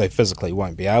 They physically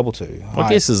won't be able to. I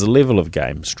guess there's a level of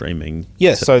game streaming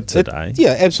today.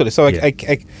 Absolutely. So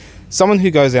someone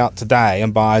who goes out today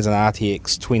and buys an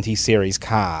RTX 20 series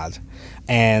card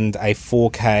and a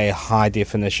 4K high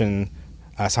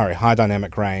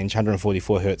dynamic range,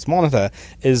 144 hertz monitor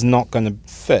is not going to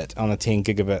fit on a 10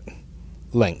 gigabit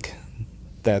link.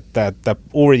 They're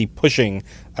already pushing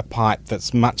a pipe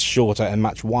that's much shorter and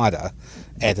much wider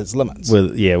at its limits.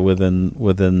 Within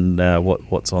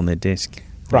what's on their desk.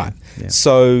 Right. Yeah.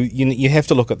 So you have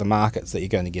to look at the markets that you're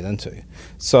going to get into.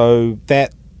 So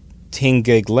that 10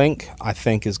 gig link, I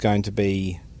think, is going to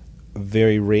be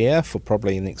very rare for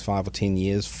probably the next 5 or 10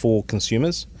 years for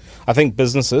consumers. I think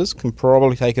businesses can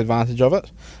probably take advantage of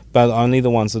it, but only the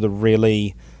ones that are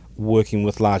really working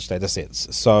with large data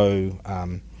sets. So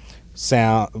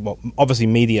obviously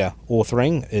media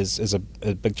authoring is a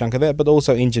big chunk of that, but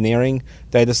also engineering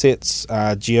data sets,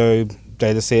 geo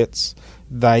data sets,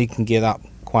 they can get up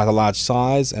quite a large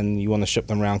size and you want to ship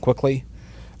them around quickly.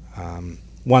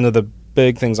 One of the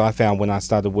big things I found when I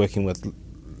started working with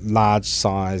large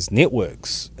size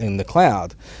networks in the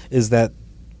cloud is that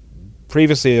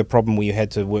previously a problem where you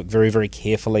had to work very, very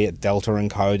carefully at delta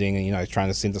encoding and trying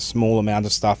to send a small amount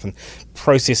of stuff and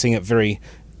processing it very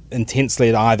intensely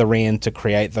at either end to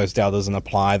create those deltas and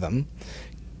apply them.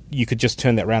 You could just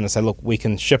turn that around and say, look, we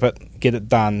can ship it, get it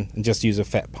done, and just use a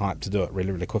fat pipe to do it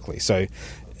really, really quickly. So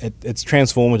it's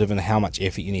transformative in how much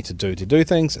effort you need to do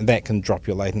things, and that can drop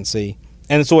your latency.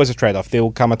 And it's always a trade-off. There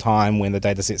will come a time when the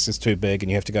data set's just too big and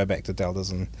you have to go back to deltas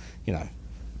and,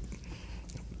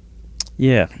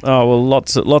 Yeah. Oh well,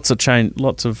 lots of change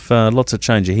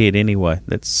ahead. Anyway,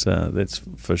 that's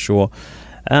for sure.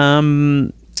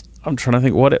 I'm trying to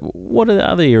think what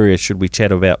other areas should we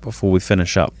chat about before we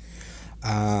finish up.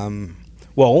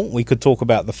 Well, we could talk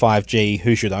about the 5G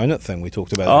who should own it thing we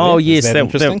talked about. Oh yes,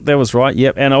 that was right.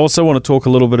 Yep. And I also want to talk a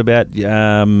little bit about you've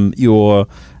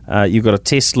got a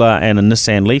Tesla and a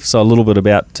Nissan Leaf, so a little bit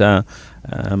about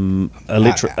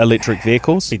electric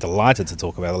vehicles. I'd be delighted to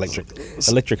talk about electric.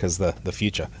 Electric is the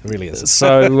future. It really is.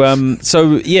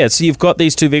 So you've got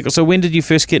these two vehicles. So when did you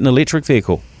first get an electric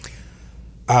vehicle?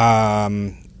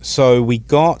 So we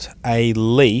got a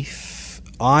Leaf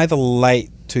either late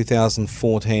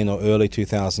 2014 or early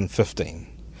 2015,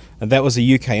 and that was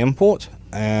a UK import.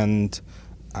 And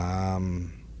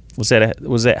was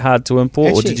that hard to import,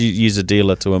 actually, or did you use a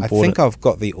dealer to import it? I think I've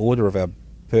got the order of our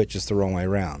purchase the wrong way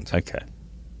around. Okay.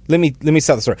 Let me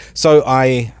start the story. So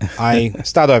I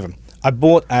start over. I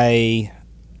bought a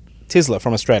Tesla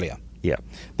from Australia. Yeah.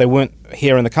 They weren't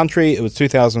here in the country. It was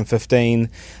 2015,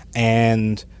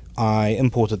 and I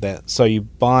imported that. So you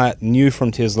buy it new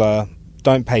from Tesla,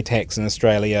 don't pay tax in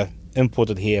Australia, import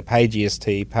it here, pay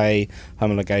GST, pay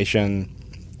homologation,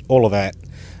 all of that.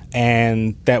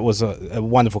 And that was a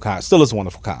wonderful car. It still is a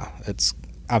wonderful car. It's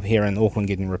up here in Auckland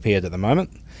getting repaired at the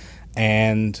moment.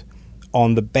 And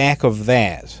on the back of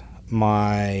that,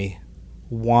 my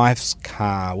wife's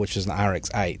car, which is an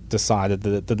RX-8, decided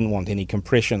that it didn't want any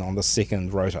compression on the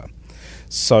second rotor.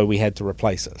 So we had to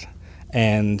replace it.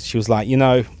 And she was like,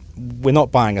 we're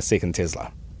not buying a second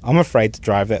Tesla. I'm afraid to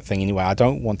drive that thing anyway. I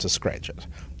don't want to scratch it.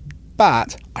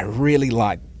 But I really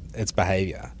like its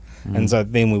behaviour. And so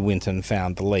then we went and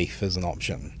found the Leaf as an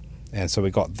option. And so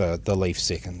we got the Leaf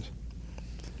second.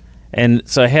 And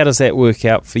so how does that work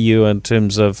out for you in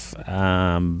terms of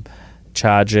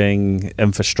charging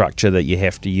infrastructure that you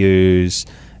have to use,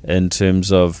 in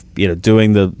terms of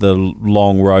doing the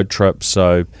long road trips?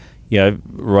 So,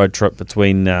 road trip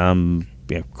between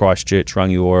Christchurch,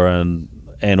 Rangiora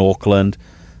and Auckland.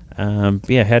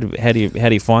 Yeah, how do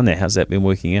you find that? How's that been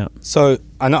working out? So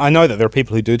I know that there are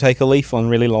people who do take a Leaf on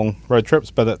really long road trips,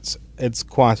 but it's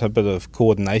quite a bit of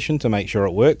coordination to make sure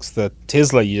it works. The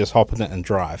Tesla, you just hop in it and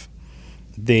drive.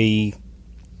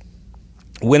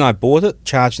 When I bought it,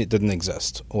 ChargeNet didn't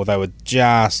exist, or they were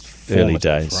just Early formative,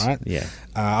 days, right? yeah.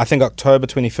 I think October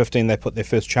 2015 they put their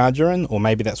first charger in, or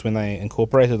maybe that's when they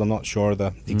incorporated. I'm not sure of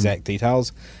the exact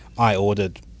details. I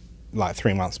ordered like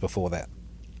 3 months before that.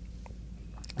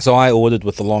 So I ordered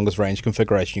with the longest range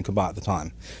configuration you could buy at the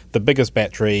time. The biggest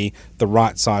battery, the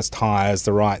right size tyres,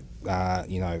 the right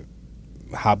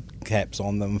hub caps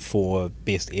on them for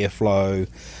best airflow,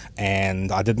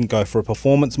 and I didn't go for a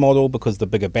performance model because the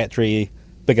bigger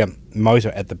motor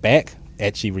at the back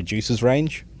actually reduces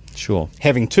range. Sure.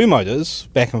 Having two motors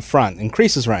back and front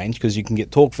increases range because you can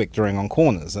get torque vectoring on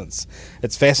corners.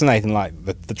 It's fascinating, like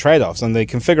the trade-offs, and the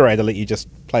configurator let you just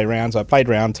play around. So I played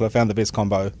around until I found the best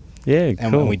combo. Yeah, and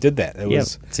cool. when we did that, it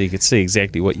was so you could see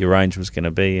exactly what your range was going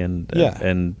to be, and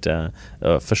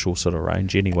official sort of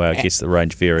range. Anyway, I guess the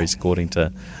range varies according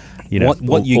to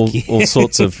all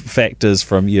sorts of factors,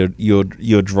 from your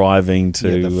driving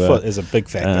to the foot is a big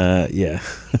factor.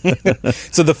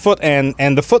 So the foot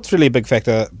and the foot's really a big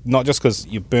factor, not just because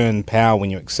you burn power when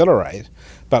you accelerate,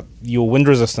 but your wind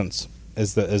resistance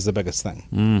is the biggest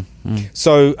thing.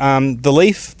 So the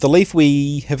Leaf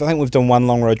I think we've done one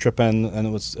long road trip in, and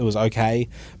it was okay,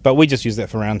 but we just use that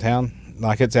for around town.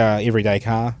 Like, it's our everyday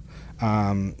car.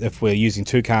 If we're using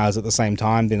two cars at the same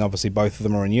time, then obviously both of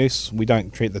them are in use. We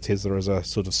don't treat the Tesla as a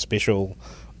sort of special,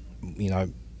 a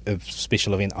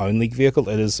special event only vehicle.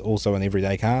 It is also an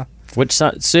everyday car. Which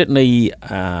certainly,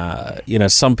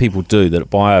 some people do, that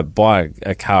buy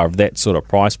a car of that sort of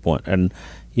price point. And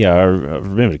I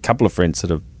remember a couple of friends that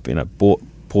have bought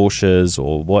Porsches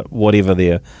or whatever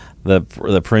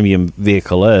the premium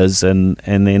vehicle is, and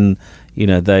then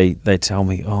they tell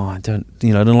me, I don't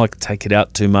like to take it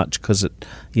out too much because it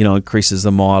increases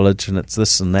the mileage, and it's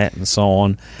this and that and so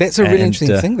on. That's a really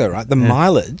interesting thing though, right? The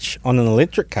mileage on an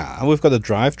electric car, we've got a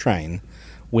drivetrain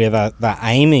where they're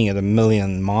aiming at 1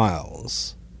 million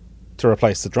miles to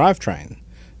replace the drivetrain.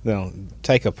 They'll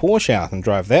take a Porsche out and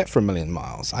drive that for 1 million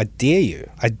miles. I dare you.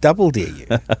 I double dare you.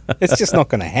 It's just not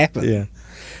going to happen. Yeah.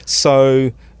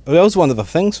 So that was one of the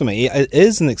things for me. It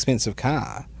is an expensive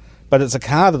car, but it's a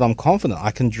car that I'm confident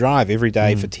I can drive every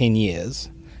day for 10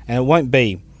 years, and it won't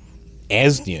be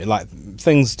as new. Like,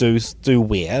 things do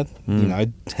wear,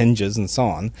 hinges and so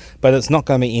on, but it's not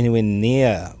going to be anywhere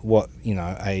near what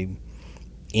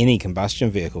any combustion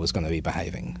vehicle is going to be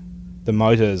behaving. The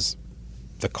motors,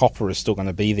 the copper is still going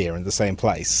to be there in the same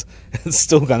place. It's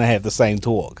still going to have the same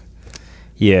torque.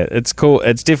 Yeah, it's cool.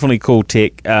 It's definitely cool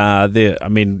tech. I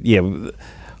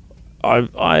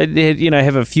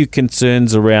have a few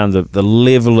concerns around the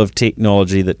level of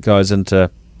technology that goes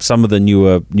into some of the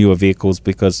newer vehicles,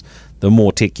 because the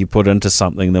more tech you put into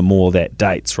something, the more that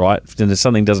dates, right? And if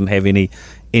something doesn't have any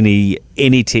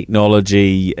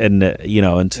technology in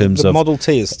terms of, Model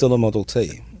T is still a Model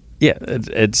T. Yeah,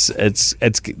 it's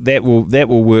that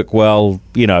will work well,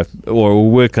 or will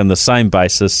work on the same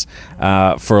basis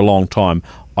for a long time.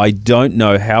 I don't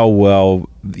know how well,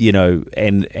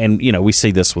 and we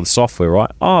see this with software, right?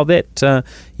 Oh, that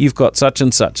you've got such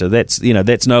and such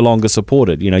that's no longer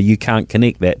supported. You can't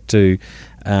connect that to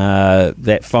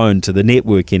that phone to the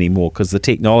network anymore because the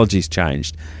technology's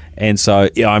changed. And so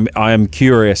I am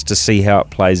curious to see how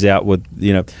it plays out with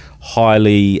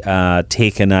highly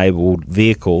tech-enabled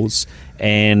vehicles,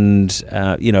 and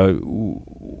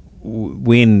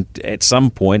when at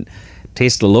some point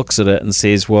Tesla looks at it and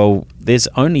says, well, there's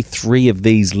only 3 of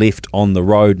these left on the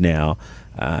road now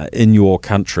in your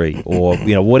country, or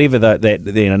whatever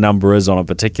that number is on a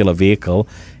particular vehicle,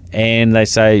 and they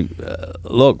say,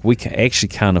 look, we actually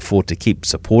can't afford to keep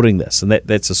supporting this, and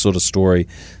that's a sort of story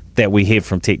that we hear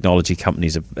from technology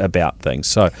companies about things.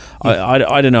 So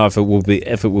I don't know if it will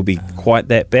be quite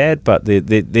that bad, but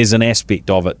there's an aspect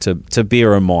of it to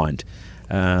bear in mind.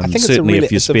 I think certainly if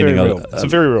you're spending it's a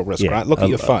very real risk, right? Look at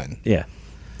your phone. Yeah,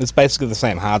 it's basically the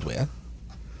same hardware.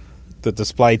 The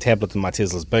display tablet in my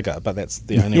Tesla is bigger, but that's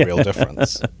the only real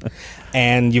difference.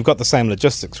 And you've got the same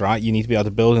logistics, right? You need to be able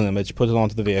to build an image, put it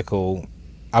onto the vehicle,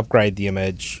 upgrade the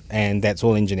image, and that's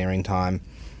all engineering time.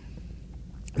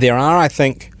 There are, I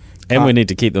think... And we need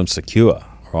to keep them secure,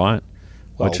 right?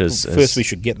 Well, first we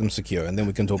should get them secure, and then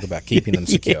we can talk about keeping them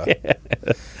secure.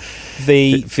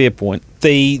 Fair point.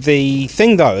 The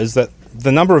thing, though, is that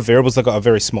the number of variables they've got are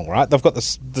very small, right? They've got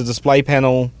the display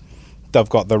panel, they've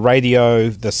got the radio,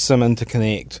 the SIM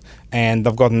interconnect, and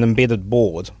they've got an embedded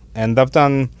board. And they've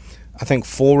done, I think,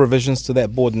 4 revisions to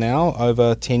that board now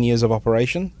over 10 years of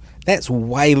operation. That's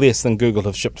way less than Google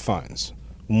have shipped phones.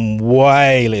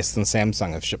 Way less than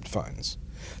Samsung have shipped phones.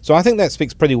 So I think that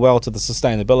speaks pretty well to the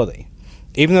sustainability.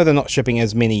 Even though they're not shipping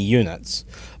as many units,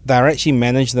 they're actually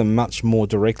manage them much more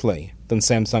directly than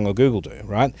Samsung or Google do,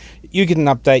 right? You get an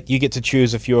update, you get to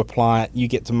choose if you apply it, you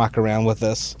get to muck around with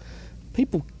this.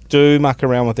 People do muck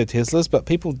around with their Teslas, but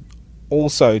people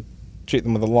also treat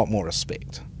them with a lot more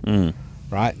respect,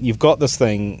 right? You've got this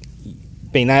thing,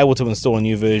 being able to install a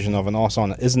new version of an OS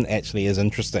on it isn't actually as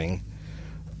interesting.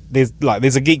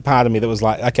 There's a geek part of me that was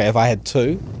like, okay, if I had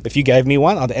two, if you gave me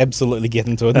one, I'd absolutely get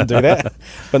into it and do that,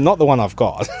 but not the one I've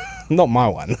got, not my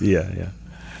one. Yeah.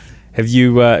 Have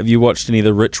you watched any of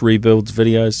the Rich Rebuilds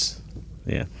videos?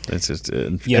 Yeah, that's just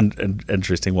an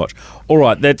interesting watch. All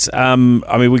right, that's. I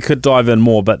mean, we could dive in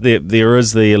more, but there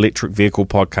is the electric vehicle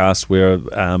podcast where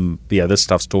this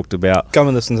stuff's talked about. Go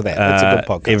and listen to that. It's a good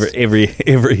podcast.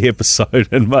 Every episode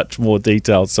in much more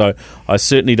detail. So I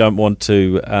certainly don't want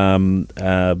to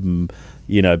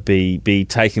be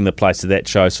taking the place of that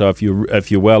show. So if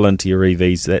you're well into your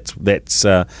EVs,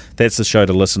 that's the show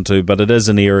to listen to. But it is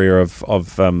an area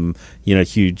of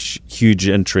huge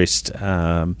interest,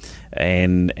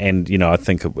 and I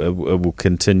think it will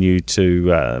continue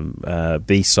to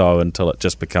be so until it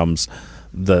just becomes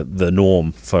the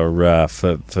norm for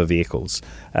vehicles.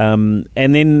 And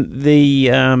then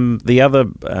the other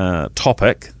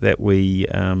topic that we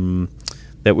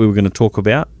were going to talk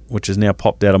about, which has now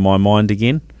popped out of my mind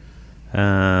again.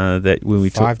 That when we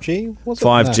 5G?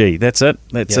 5G. That's it.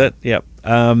 That's it. Yep.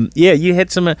 You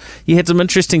had some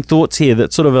interesting thoughts here.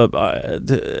 That sort of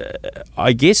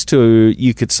I guess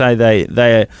you could say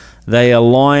they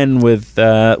align with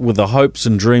the hopes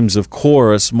and dreams of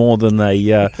Chorus more than they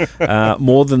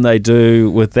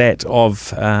do with that of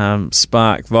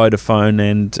Spark, Vodafone,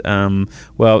 and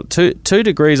two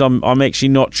degrees. I'm actually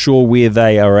not sure where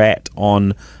they are at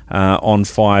on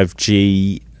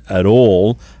 5G at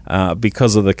all,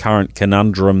 because of the current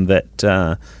conundrum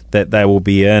that they will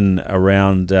be in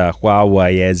around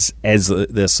Huawei as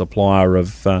the supplier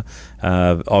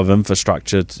of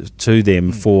infrastructure to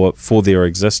them for their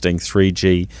existing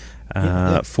 3G,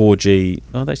 4G.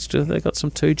 Oh, they got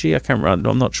some 2G. I can't remember.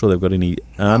 I'm not sure they've got any.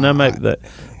 No, maybe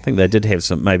I think they did have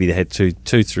some. Maybe they had 2,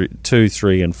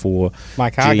 3, and 4. My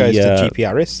car goes to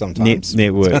GPRS sometimes.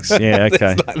 Networks. Yeah.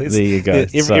 Okay. There you go.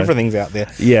 Everything's out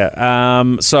there.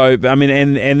 Yeah. So I mean,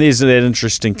 and there's that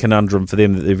interesting conundrum for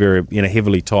them that they're very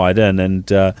heavily tied in,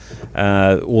 and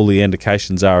all the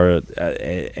indications are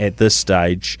at this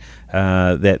stage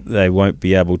that they won't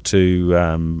be able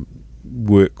to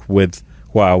work with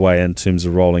Huawei in terms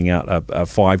of rolling out a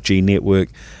 5G network.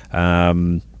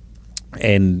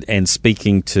 And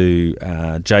speaking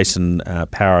to Jason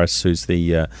Paris, who's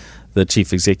the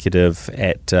chief executive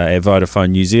at Vodafone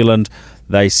New Zealand,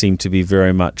 they seem to be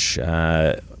very much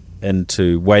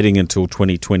into waiting until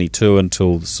 2022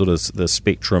 until sort of the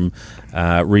spectrum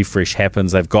refresh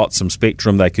happens. They've got some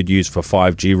spectrum they could use for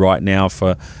 5G right now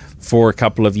for a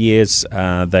couple of years.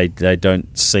 They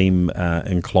don't seem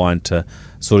inclined to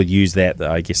sort of use that.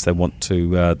 I guess they want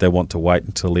to wait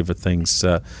until everything's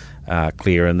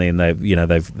clear, and then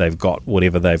they've got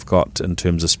whatever they've got in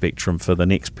terms of spectrum for the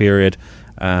next period.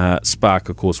 Spark,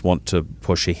 of course, want to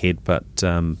push ahead, but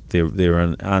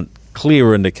there aren't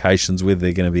clear indications whether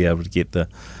they're going to be able to get the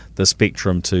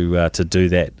spectrum to do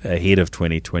that ahead of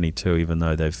 2022, even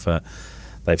though they've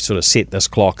sort of set this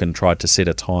clock and tried to set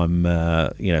a time,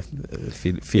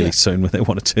 fairly soon when they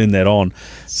want to turn that on.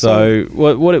 So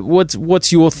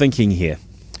what's your thinking here?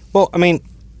 Well, I mean,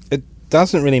 it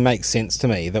doesn't really make sense to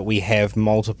me that we have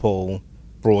multiple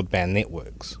broadband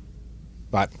networks.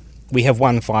 Like, we have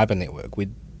one fibre network. We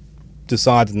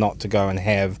decided not to go and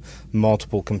have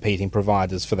multiple competing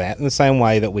providers for that, in the same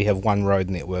way that we have one road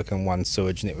network and one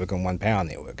sewage network and one power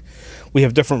network. We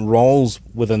have different roles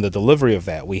within the delivery of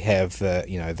that. We have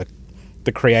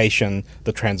the creation,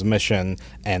 the transmission,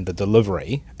 and the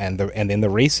delivery, and then the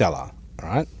reseller.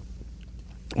 Right?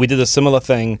 We did a similar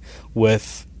thing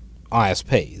with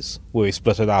ISPs, where we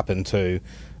split it up into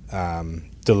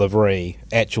delivery,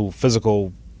 actual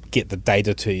physical, get the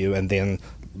data to you, and then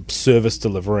service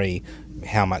delivery.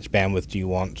 How much bandwidth do you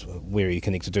want? Where are you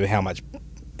connected to? How much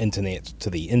internet to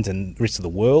the rest of the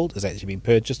world is actually being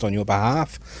purchased on your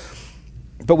behalf?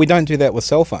 But we don't do that with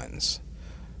cell phones.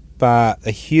 But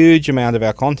a huge amount of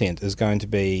our content is going to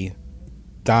be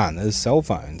done as cell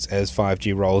phones as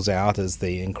 5G rolls out, as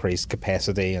the increased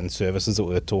capacity and services that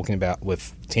we're talking about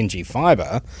with 10G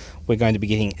fibre. We're going to be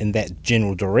getting in that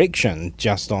general direction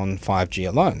just on 5G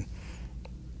alone.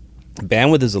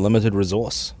 Bandwidth is a limited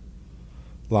resource.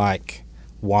 Like,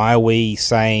 why are we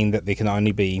saying that there can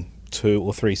only be 2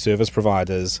 or 3 service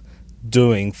providers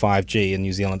doing 5G in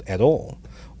New Zealand at all.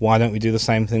 Why don't we do the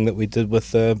same thing that we did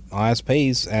with the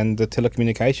ISPs and the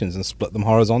telecommunications and split them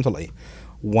horizontally?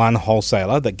 One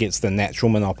wholesaler that gets the natural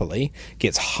monopoly,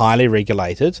 gets highly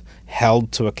regulated,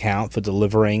 held to account for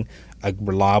delivering a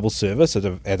reliable service at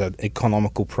an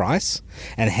economical price,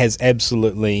 and has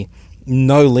absolutely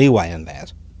no leeway in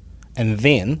that. And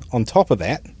then, on top of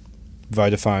that,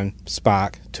 Vodafone,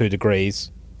 Spark, 2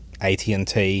 Degrees,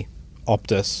 AT&T,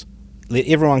 Optus, let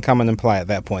everyone come in and play at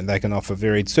that point. They can offer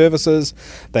varied services,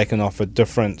 they can offer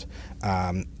different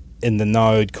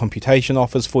in-the-node computation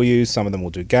offers for you. Some of them will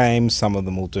do games, some of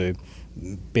them will do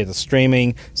better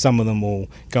streaming, some of them will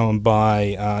go and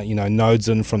buy nodes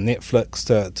in from Netflix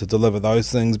to deliver those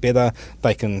things better.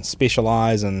 They can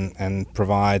specialise and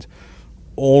provide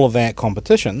all of that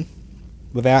competition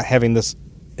without having this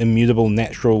immutable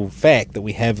natural fact that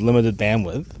we have limited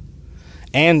bandwidth.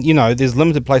 And, there's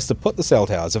limited place to put the cell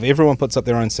towers. If everyone puts up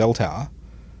their own cell tower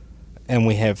and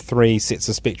we have 3 sets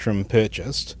of spectrum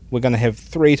purchased, we're going to have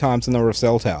 3 times the number of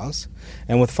cell towers.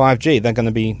 And with 5G, they're going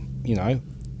to be,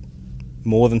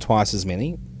 more than twice as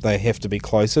many. They have to be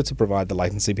closer to provide the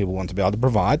latency people want to be able to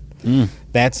provide.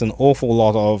 That's an awful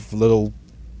lot of little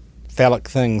phallic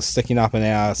things sticking up in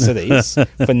our cities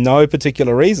for no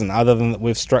particular reason other than that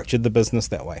we've structured the business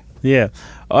that way. Yeah,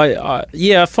 I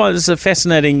find this a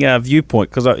fascinating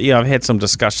viewpoint because I've had some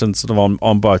discussions sort of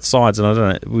on both sides, and I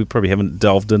don't know, we probably haven't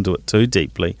delved into it too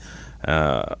deeply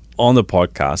on the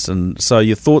podcast, and so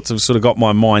your thoughts have sort of got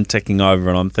my mind ticking over,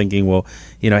 and I'm thinking, well,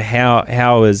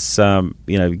 how is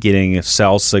getting a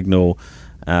cell signal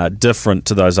different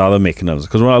to those other mechanisms?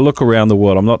 Because when I look around the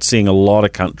world, I'm not seeing a lot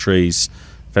of countries.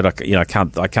 In fact, I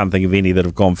can't think of any that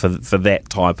have gone for that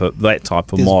type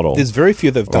of model. There's very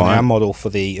few that have done our model for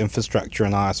the infrastructure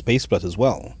and ISP split as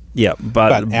well. Yeah,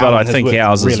 but I think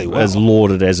ours really is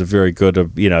lauded as a very good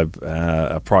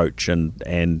approach and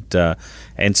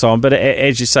so on. But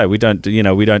as you say, we don't do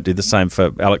the same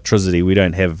for electricity. We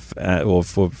don't have or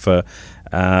for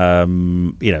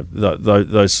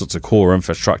those sorts of core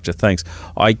infrastructure things.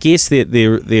 I guess that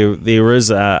there is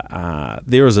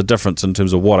a difference in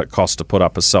terms of what it costs to put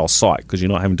up a cell site, because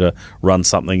you're not having to run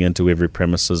something into every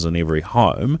premises and every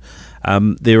home.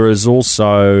 There is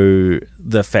also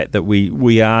the fact that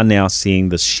we are now seeing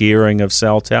the sharing of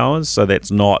cell towers, so it's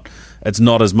not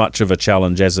as much of a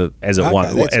challenge as it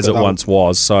once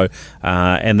was. So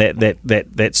and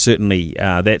that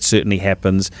certainly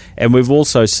happens. And we've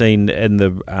also seen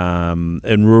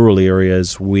in rural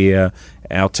areas where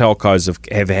our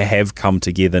telcos have come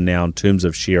together now in terms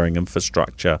of sharing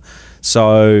infrastructure.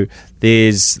 So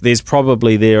there's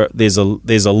probably there's a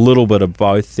little bit of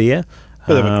both there.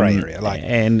 Bit of a grey area, but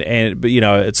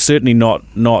it's certainly not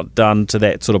done to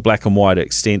that sort of black and white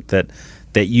extent that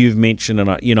you've mentioned,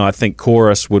 and I think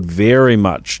Chorus would very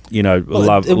much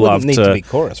love to be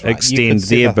Chorus, right? Extend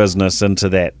their business into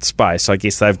that space. I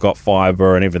guess they've got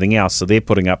fibre and everything else, so they're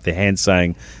putting up their hand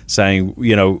saying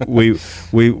we would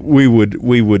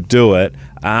do it.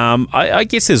 I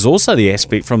guess there's also the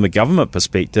aspect from the government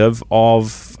perspective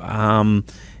of.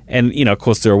 And of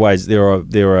course, there are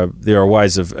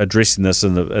ways of addressing this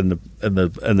in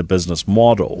the business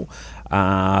model,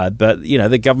 but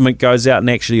the government goes out and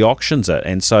actually auctions it,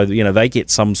 and so they get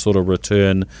some sort of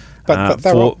return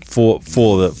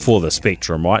for the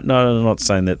spectrum, right? No, I'm not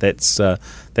saying that's a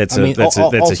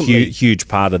huge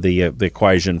part of the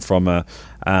equation from a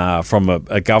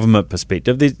government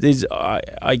perspective. There's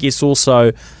I guess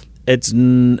also.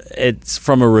 It's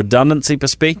from a redundancy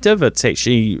perspective. It's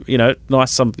actually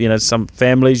nice. Some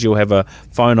families, you'll have a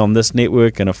phone on this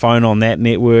network and a phone on that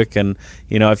network, and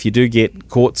if you do get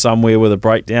caught somewhere with a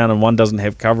breakdown and one doesn't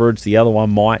have coverage, the other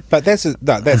one might. But that's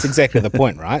exactly the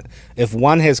point, right? If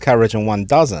one has coverage and one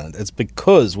doesn't, it's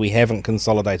because we haven't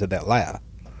consolidated that layer.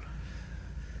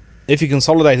 If you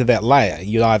consolidated that layer,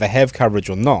 you'd either have coverage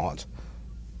or not.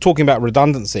 Talking about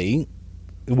redundancy.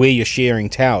 Where you're sharing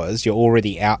towers, you're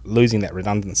already out losing that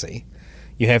redundancy.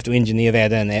 You have to engineer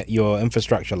that in at your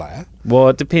infrastructure layer. Well,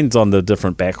 it depends on the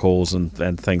different backhauls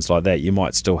and things like that. You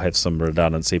might still have some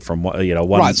redundancy from one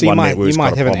right, so network's you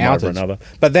might have an outage, another.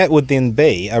 But that would then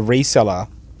be a reseller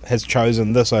has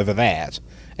chosen this over that,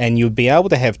 and you'd be able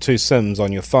to have 2 SIMs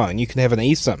on your phone. You can have an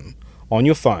eSIM on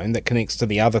your phone that connects to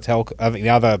the other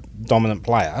dominant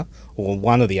player or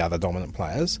one of the other dominant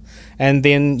players, and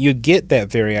then you get that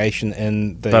variation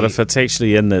in the. But if it's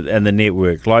actually in the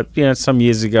network, like some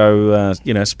years ago,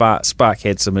 Spark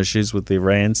had some issues with their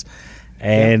RANs,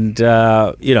 and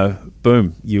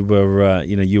boom, you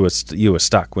were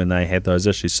stuck when they had those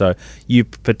issues. So you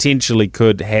potentially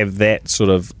could have that sort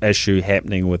of issue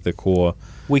happening with the core.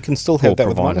 We can still have that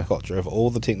provider. with monoculture. If all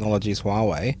the technology is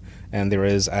Huawei and there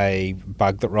is a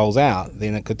bug that rolls out,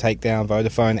 then it could take down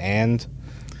Vodafone and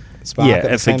Spark at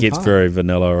the if same it gets time. very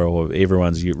vanilla or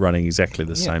everyone's running exactly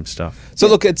the same stuff. So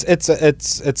look, it's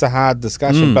a hard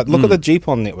discussion, but look at the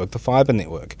GPON network, the fiber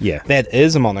network. Yeah. That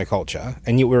is a monoculture,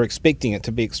 and yet we're expecting it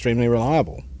to be extremely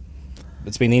reliable.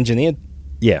 It's been engineered.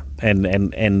 Yeah, and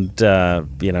and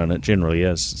it generally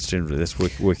is. It's generally that's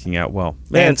working out well.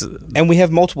 And we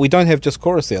have multiple. We don't have just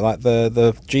Chorus there. Like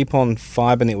the GPON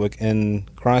fiber network in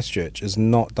Christchurch is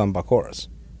not done by Chorus.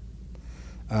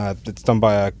 It's done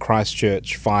by a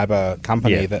Christchurch fiber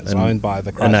company that's owned by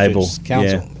the Christchurch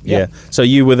Council. Yeah. So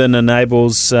you within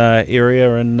Enable's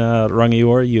area in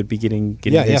Rangiora, you'd be getting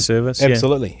their service?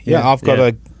 Absolutely. Yeah, I've got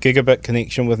a gigabit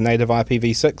connection with native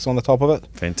IPv6 on the top of it.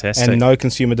 Fantastic. And no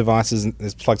consumer devices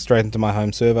is plugged straight into my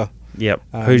home server. Yep.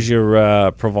 Who's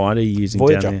your provider you're using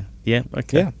Voyager. down there? Yeah,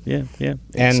 okay. Yeah.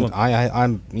 And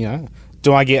I'm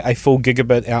do I get a full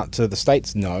gigabit out to the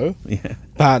States? No. Yeah.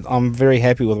 But I'm very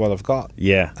happy with what I've got.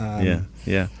 Yeah.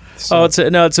 So it's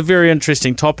a very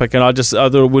interesting topic, and I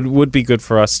thought it would be good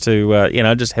for us to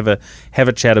just have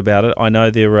a chat about it. I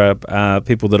know there are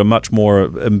people that are much more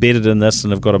embedded in this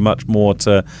and have got a much more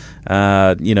to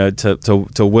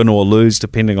win or lose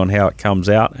depending on how it comes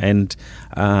out. And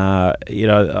I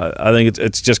think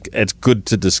it's good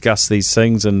to discuss these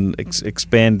things and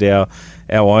expand our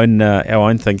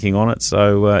own thinking on it.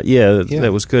 So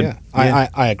that was good. Yeah.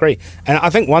 I agree. And I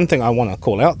think one thing I want to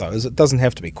call out though is it doesn't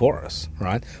have to be Chorus,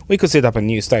 right? We could set up a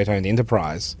new state-owned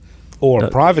enterprise or a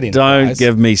private enterprise. Don't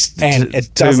give me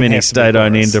too many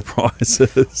state-owned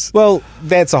enterprises. Well,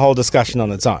 that's a whole discussion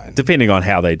on its own. Depending on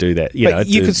how they do that.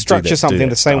 You could structure something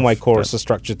the same way Chorus is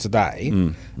structured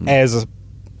today as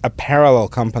a parallel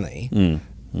company.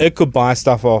 It could buy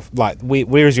stuff off, like,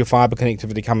 where is your fibre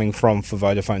connectivity coming from for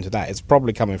Vodafone today? It's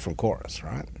probably coming from Chorus,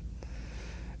 right?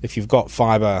 If you've got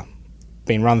fibre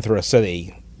being run through a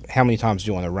city, how many times do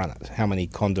you want to run it? How many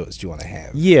conduits do you want to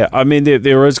have? Yeah, I mean,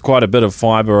 there is quite a bit of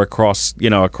fibre across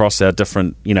our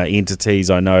different, entities.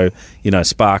 I know,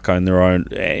 Spark own their own,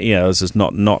 this is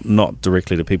not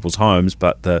directly to people's homes,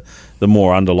 but the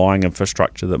more underlying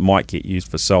infrastructure that might get used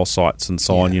for cell sites and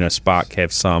so on. Spark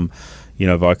have some,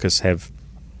 Vocus have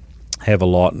a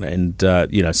lot, and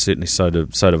certainly so do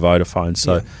Vodafone.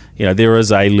 So there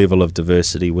is a level of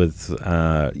diversity with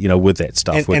with that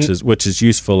stuff, which is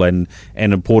useful and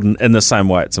important. In the same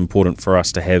way, it's important for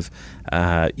us to have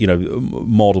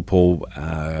multiple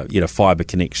fibre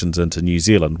connections into New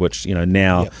Zealand, which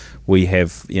now we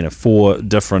have 4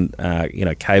 different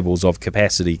cables of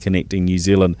capacity connecting New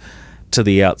Zealand to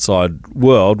the outside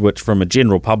world, which from a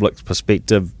general public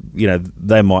perspective,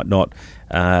 they might not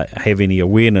have any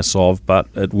awareness of, but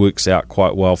it works out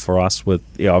quite well for us with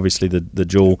obviously the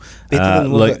dual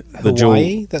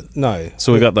Hawaii? No.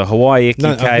 So we got the Hawaii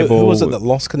Eki cable. Who was it that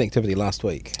lost connectivity last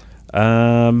week?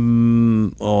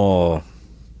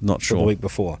 Not sure. The week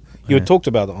before. You had talked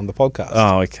about it on the podcast.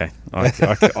 Oh, okay. I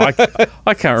can't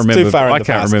remember. I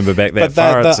can't remember back that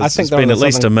far. It's been at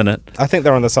least a minute. I think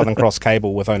they're on the Southern Cross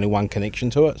cable with only one connection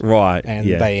to it. Right. And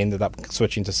they ended up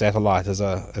switching to satellite as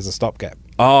a stopgap.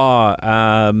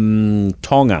 Tonga.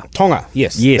 Tonga,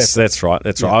 yes. Yes, that's right.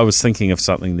 That's right. I was thinking of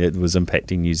something that was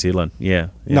impacting New Zealand. Yeah.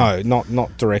 No,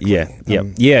 not directly.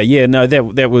 No,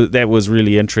 that was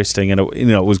really interesting, and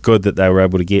it was good that they were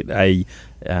able to get a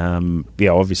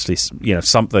obviously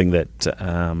something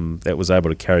that was able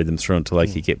to carry them through until they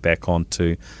could get back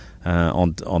onto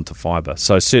fibre.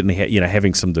 So certainly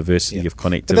having some diversity of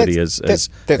connectivity is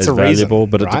valuable,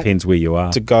 but it depends where you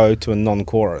are. To go to a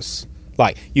non-Chorus,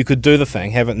 like you could do the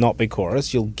thing, have it not be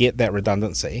Chorus, you'll get that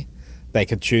redundancy. They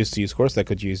could choose to use Chorus, they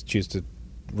could choose to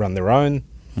run their own.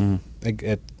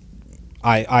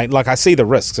 I see the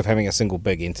risks of having a single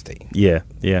big entity. Yeah.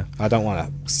 I don't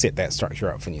want to set that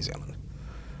structure up for New Zealand.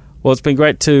 Well, it's been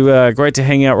great to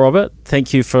hang out, Robert.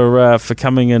 Thank you for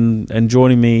coming and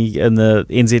joining me in the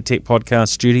NZ Tech Podcast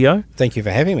studio. Thank you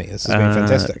for having me. This has been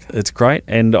fantastic. It's great,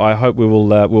 and I hope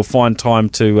we'll find time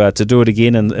to do it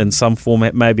again in some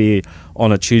format, maybe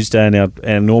on a Tuesday in our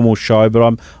normal show.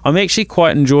 But I'm actually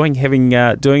quite enjoying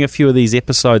doing a few of these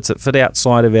episodes that fit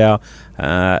outside of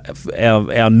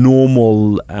our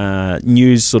normal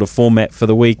news sort of format for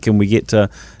the week, and we get to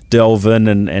delve in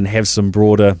and have some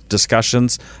broader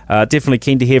discussions. Definitely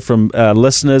keen to hear from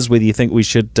listeners whether you think we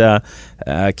should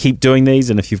keep doing these,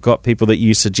 and if you've got people that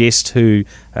you suggest who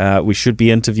we should be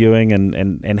interviewing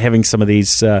and having some of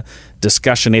these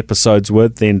discussion episodes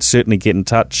with, then certainly get in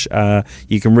touch.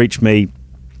 You can reach me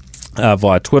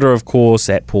via Twitter, of course,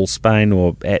 at Paul Spain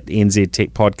or at NZ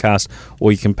Tech Podcast,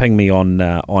 or you can ping me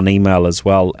on email as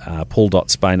well,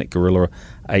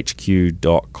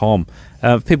 paul.spain@gorillahq.com.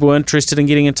 If people are interested in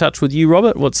getting in touch with you,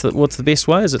 Robert, what's the best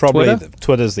way? Is it probably Twitter?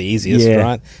 Twitter's the easiest,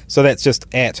 right? So that's just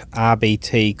at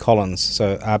RBT Collins,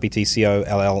 so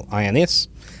RBTCOLLINS,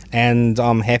 and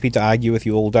I'm happy to argue with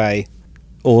you all day.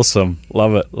 Awesome.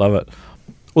 Love it.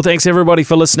 Well, thanks everybody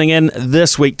for listening in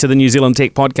this week to the New Zealand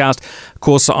Tech Podcast. Of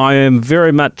course, I am will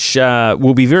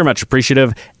be very much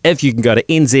appreciative if you can go to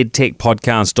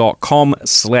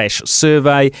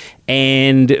nztechpodcast.com/survey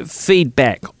and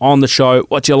feedback on the show,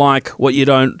 what you like, what you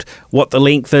don't, what the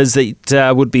length is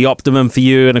that would be optimum for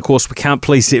you. And of course, we can't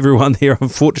please everyone there.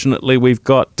 Unfortunately, we've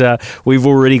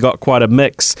already got quite a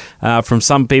mix from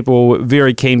some people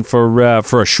very keen for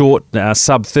a short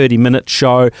sub 30-minute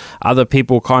show. Other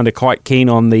people kind of quite keen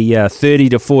on the 30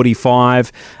 to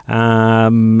 45,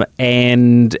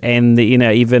 and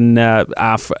even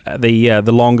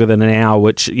the longer than an hour,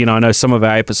 which I know some of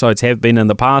our episodes have been in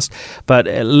the past. But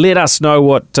let us know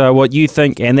what you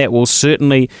think, and that will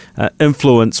certainly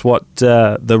influence what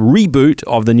the reboot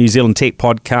of the New Zealand Tech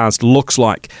Podcast looks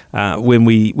like when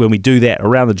we do that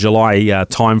around the July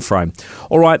time frame.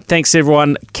 All right, thanks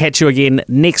everyone. Catch you again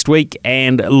next week,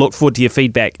 and look forward to your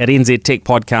feedback at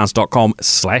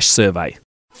nztechpodcast.com/survey.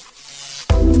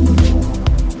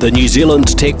 The New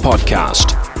Zealand Tech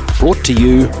Podcast, brought to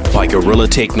you by Gorilla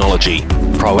Technology,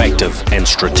 proactive and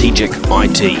strategic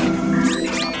IT.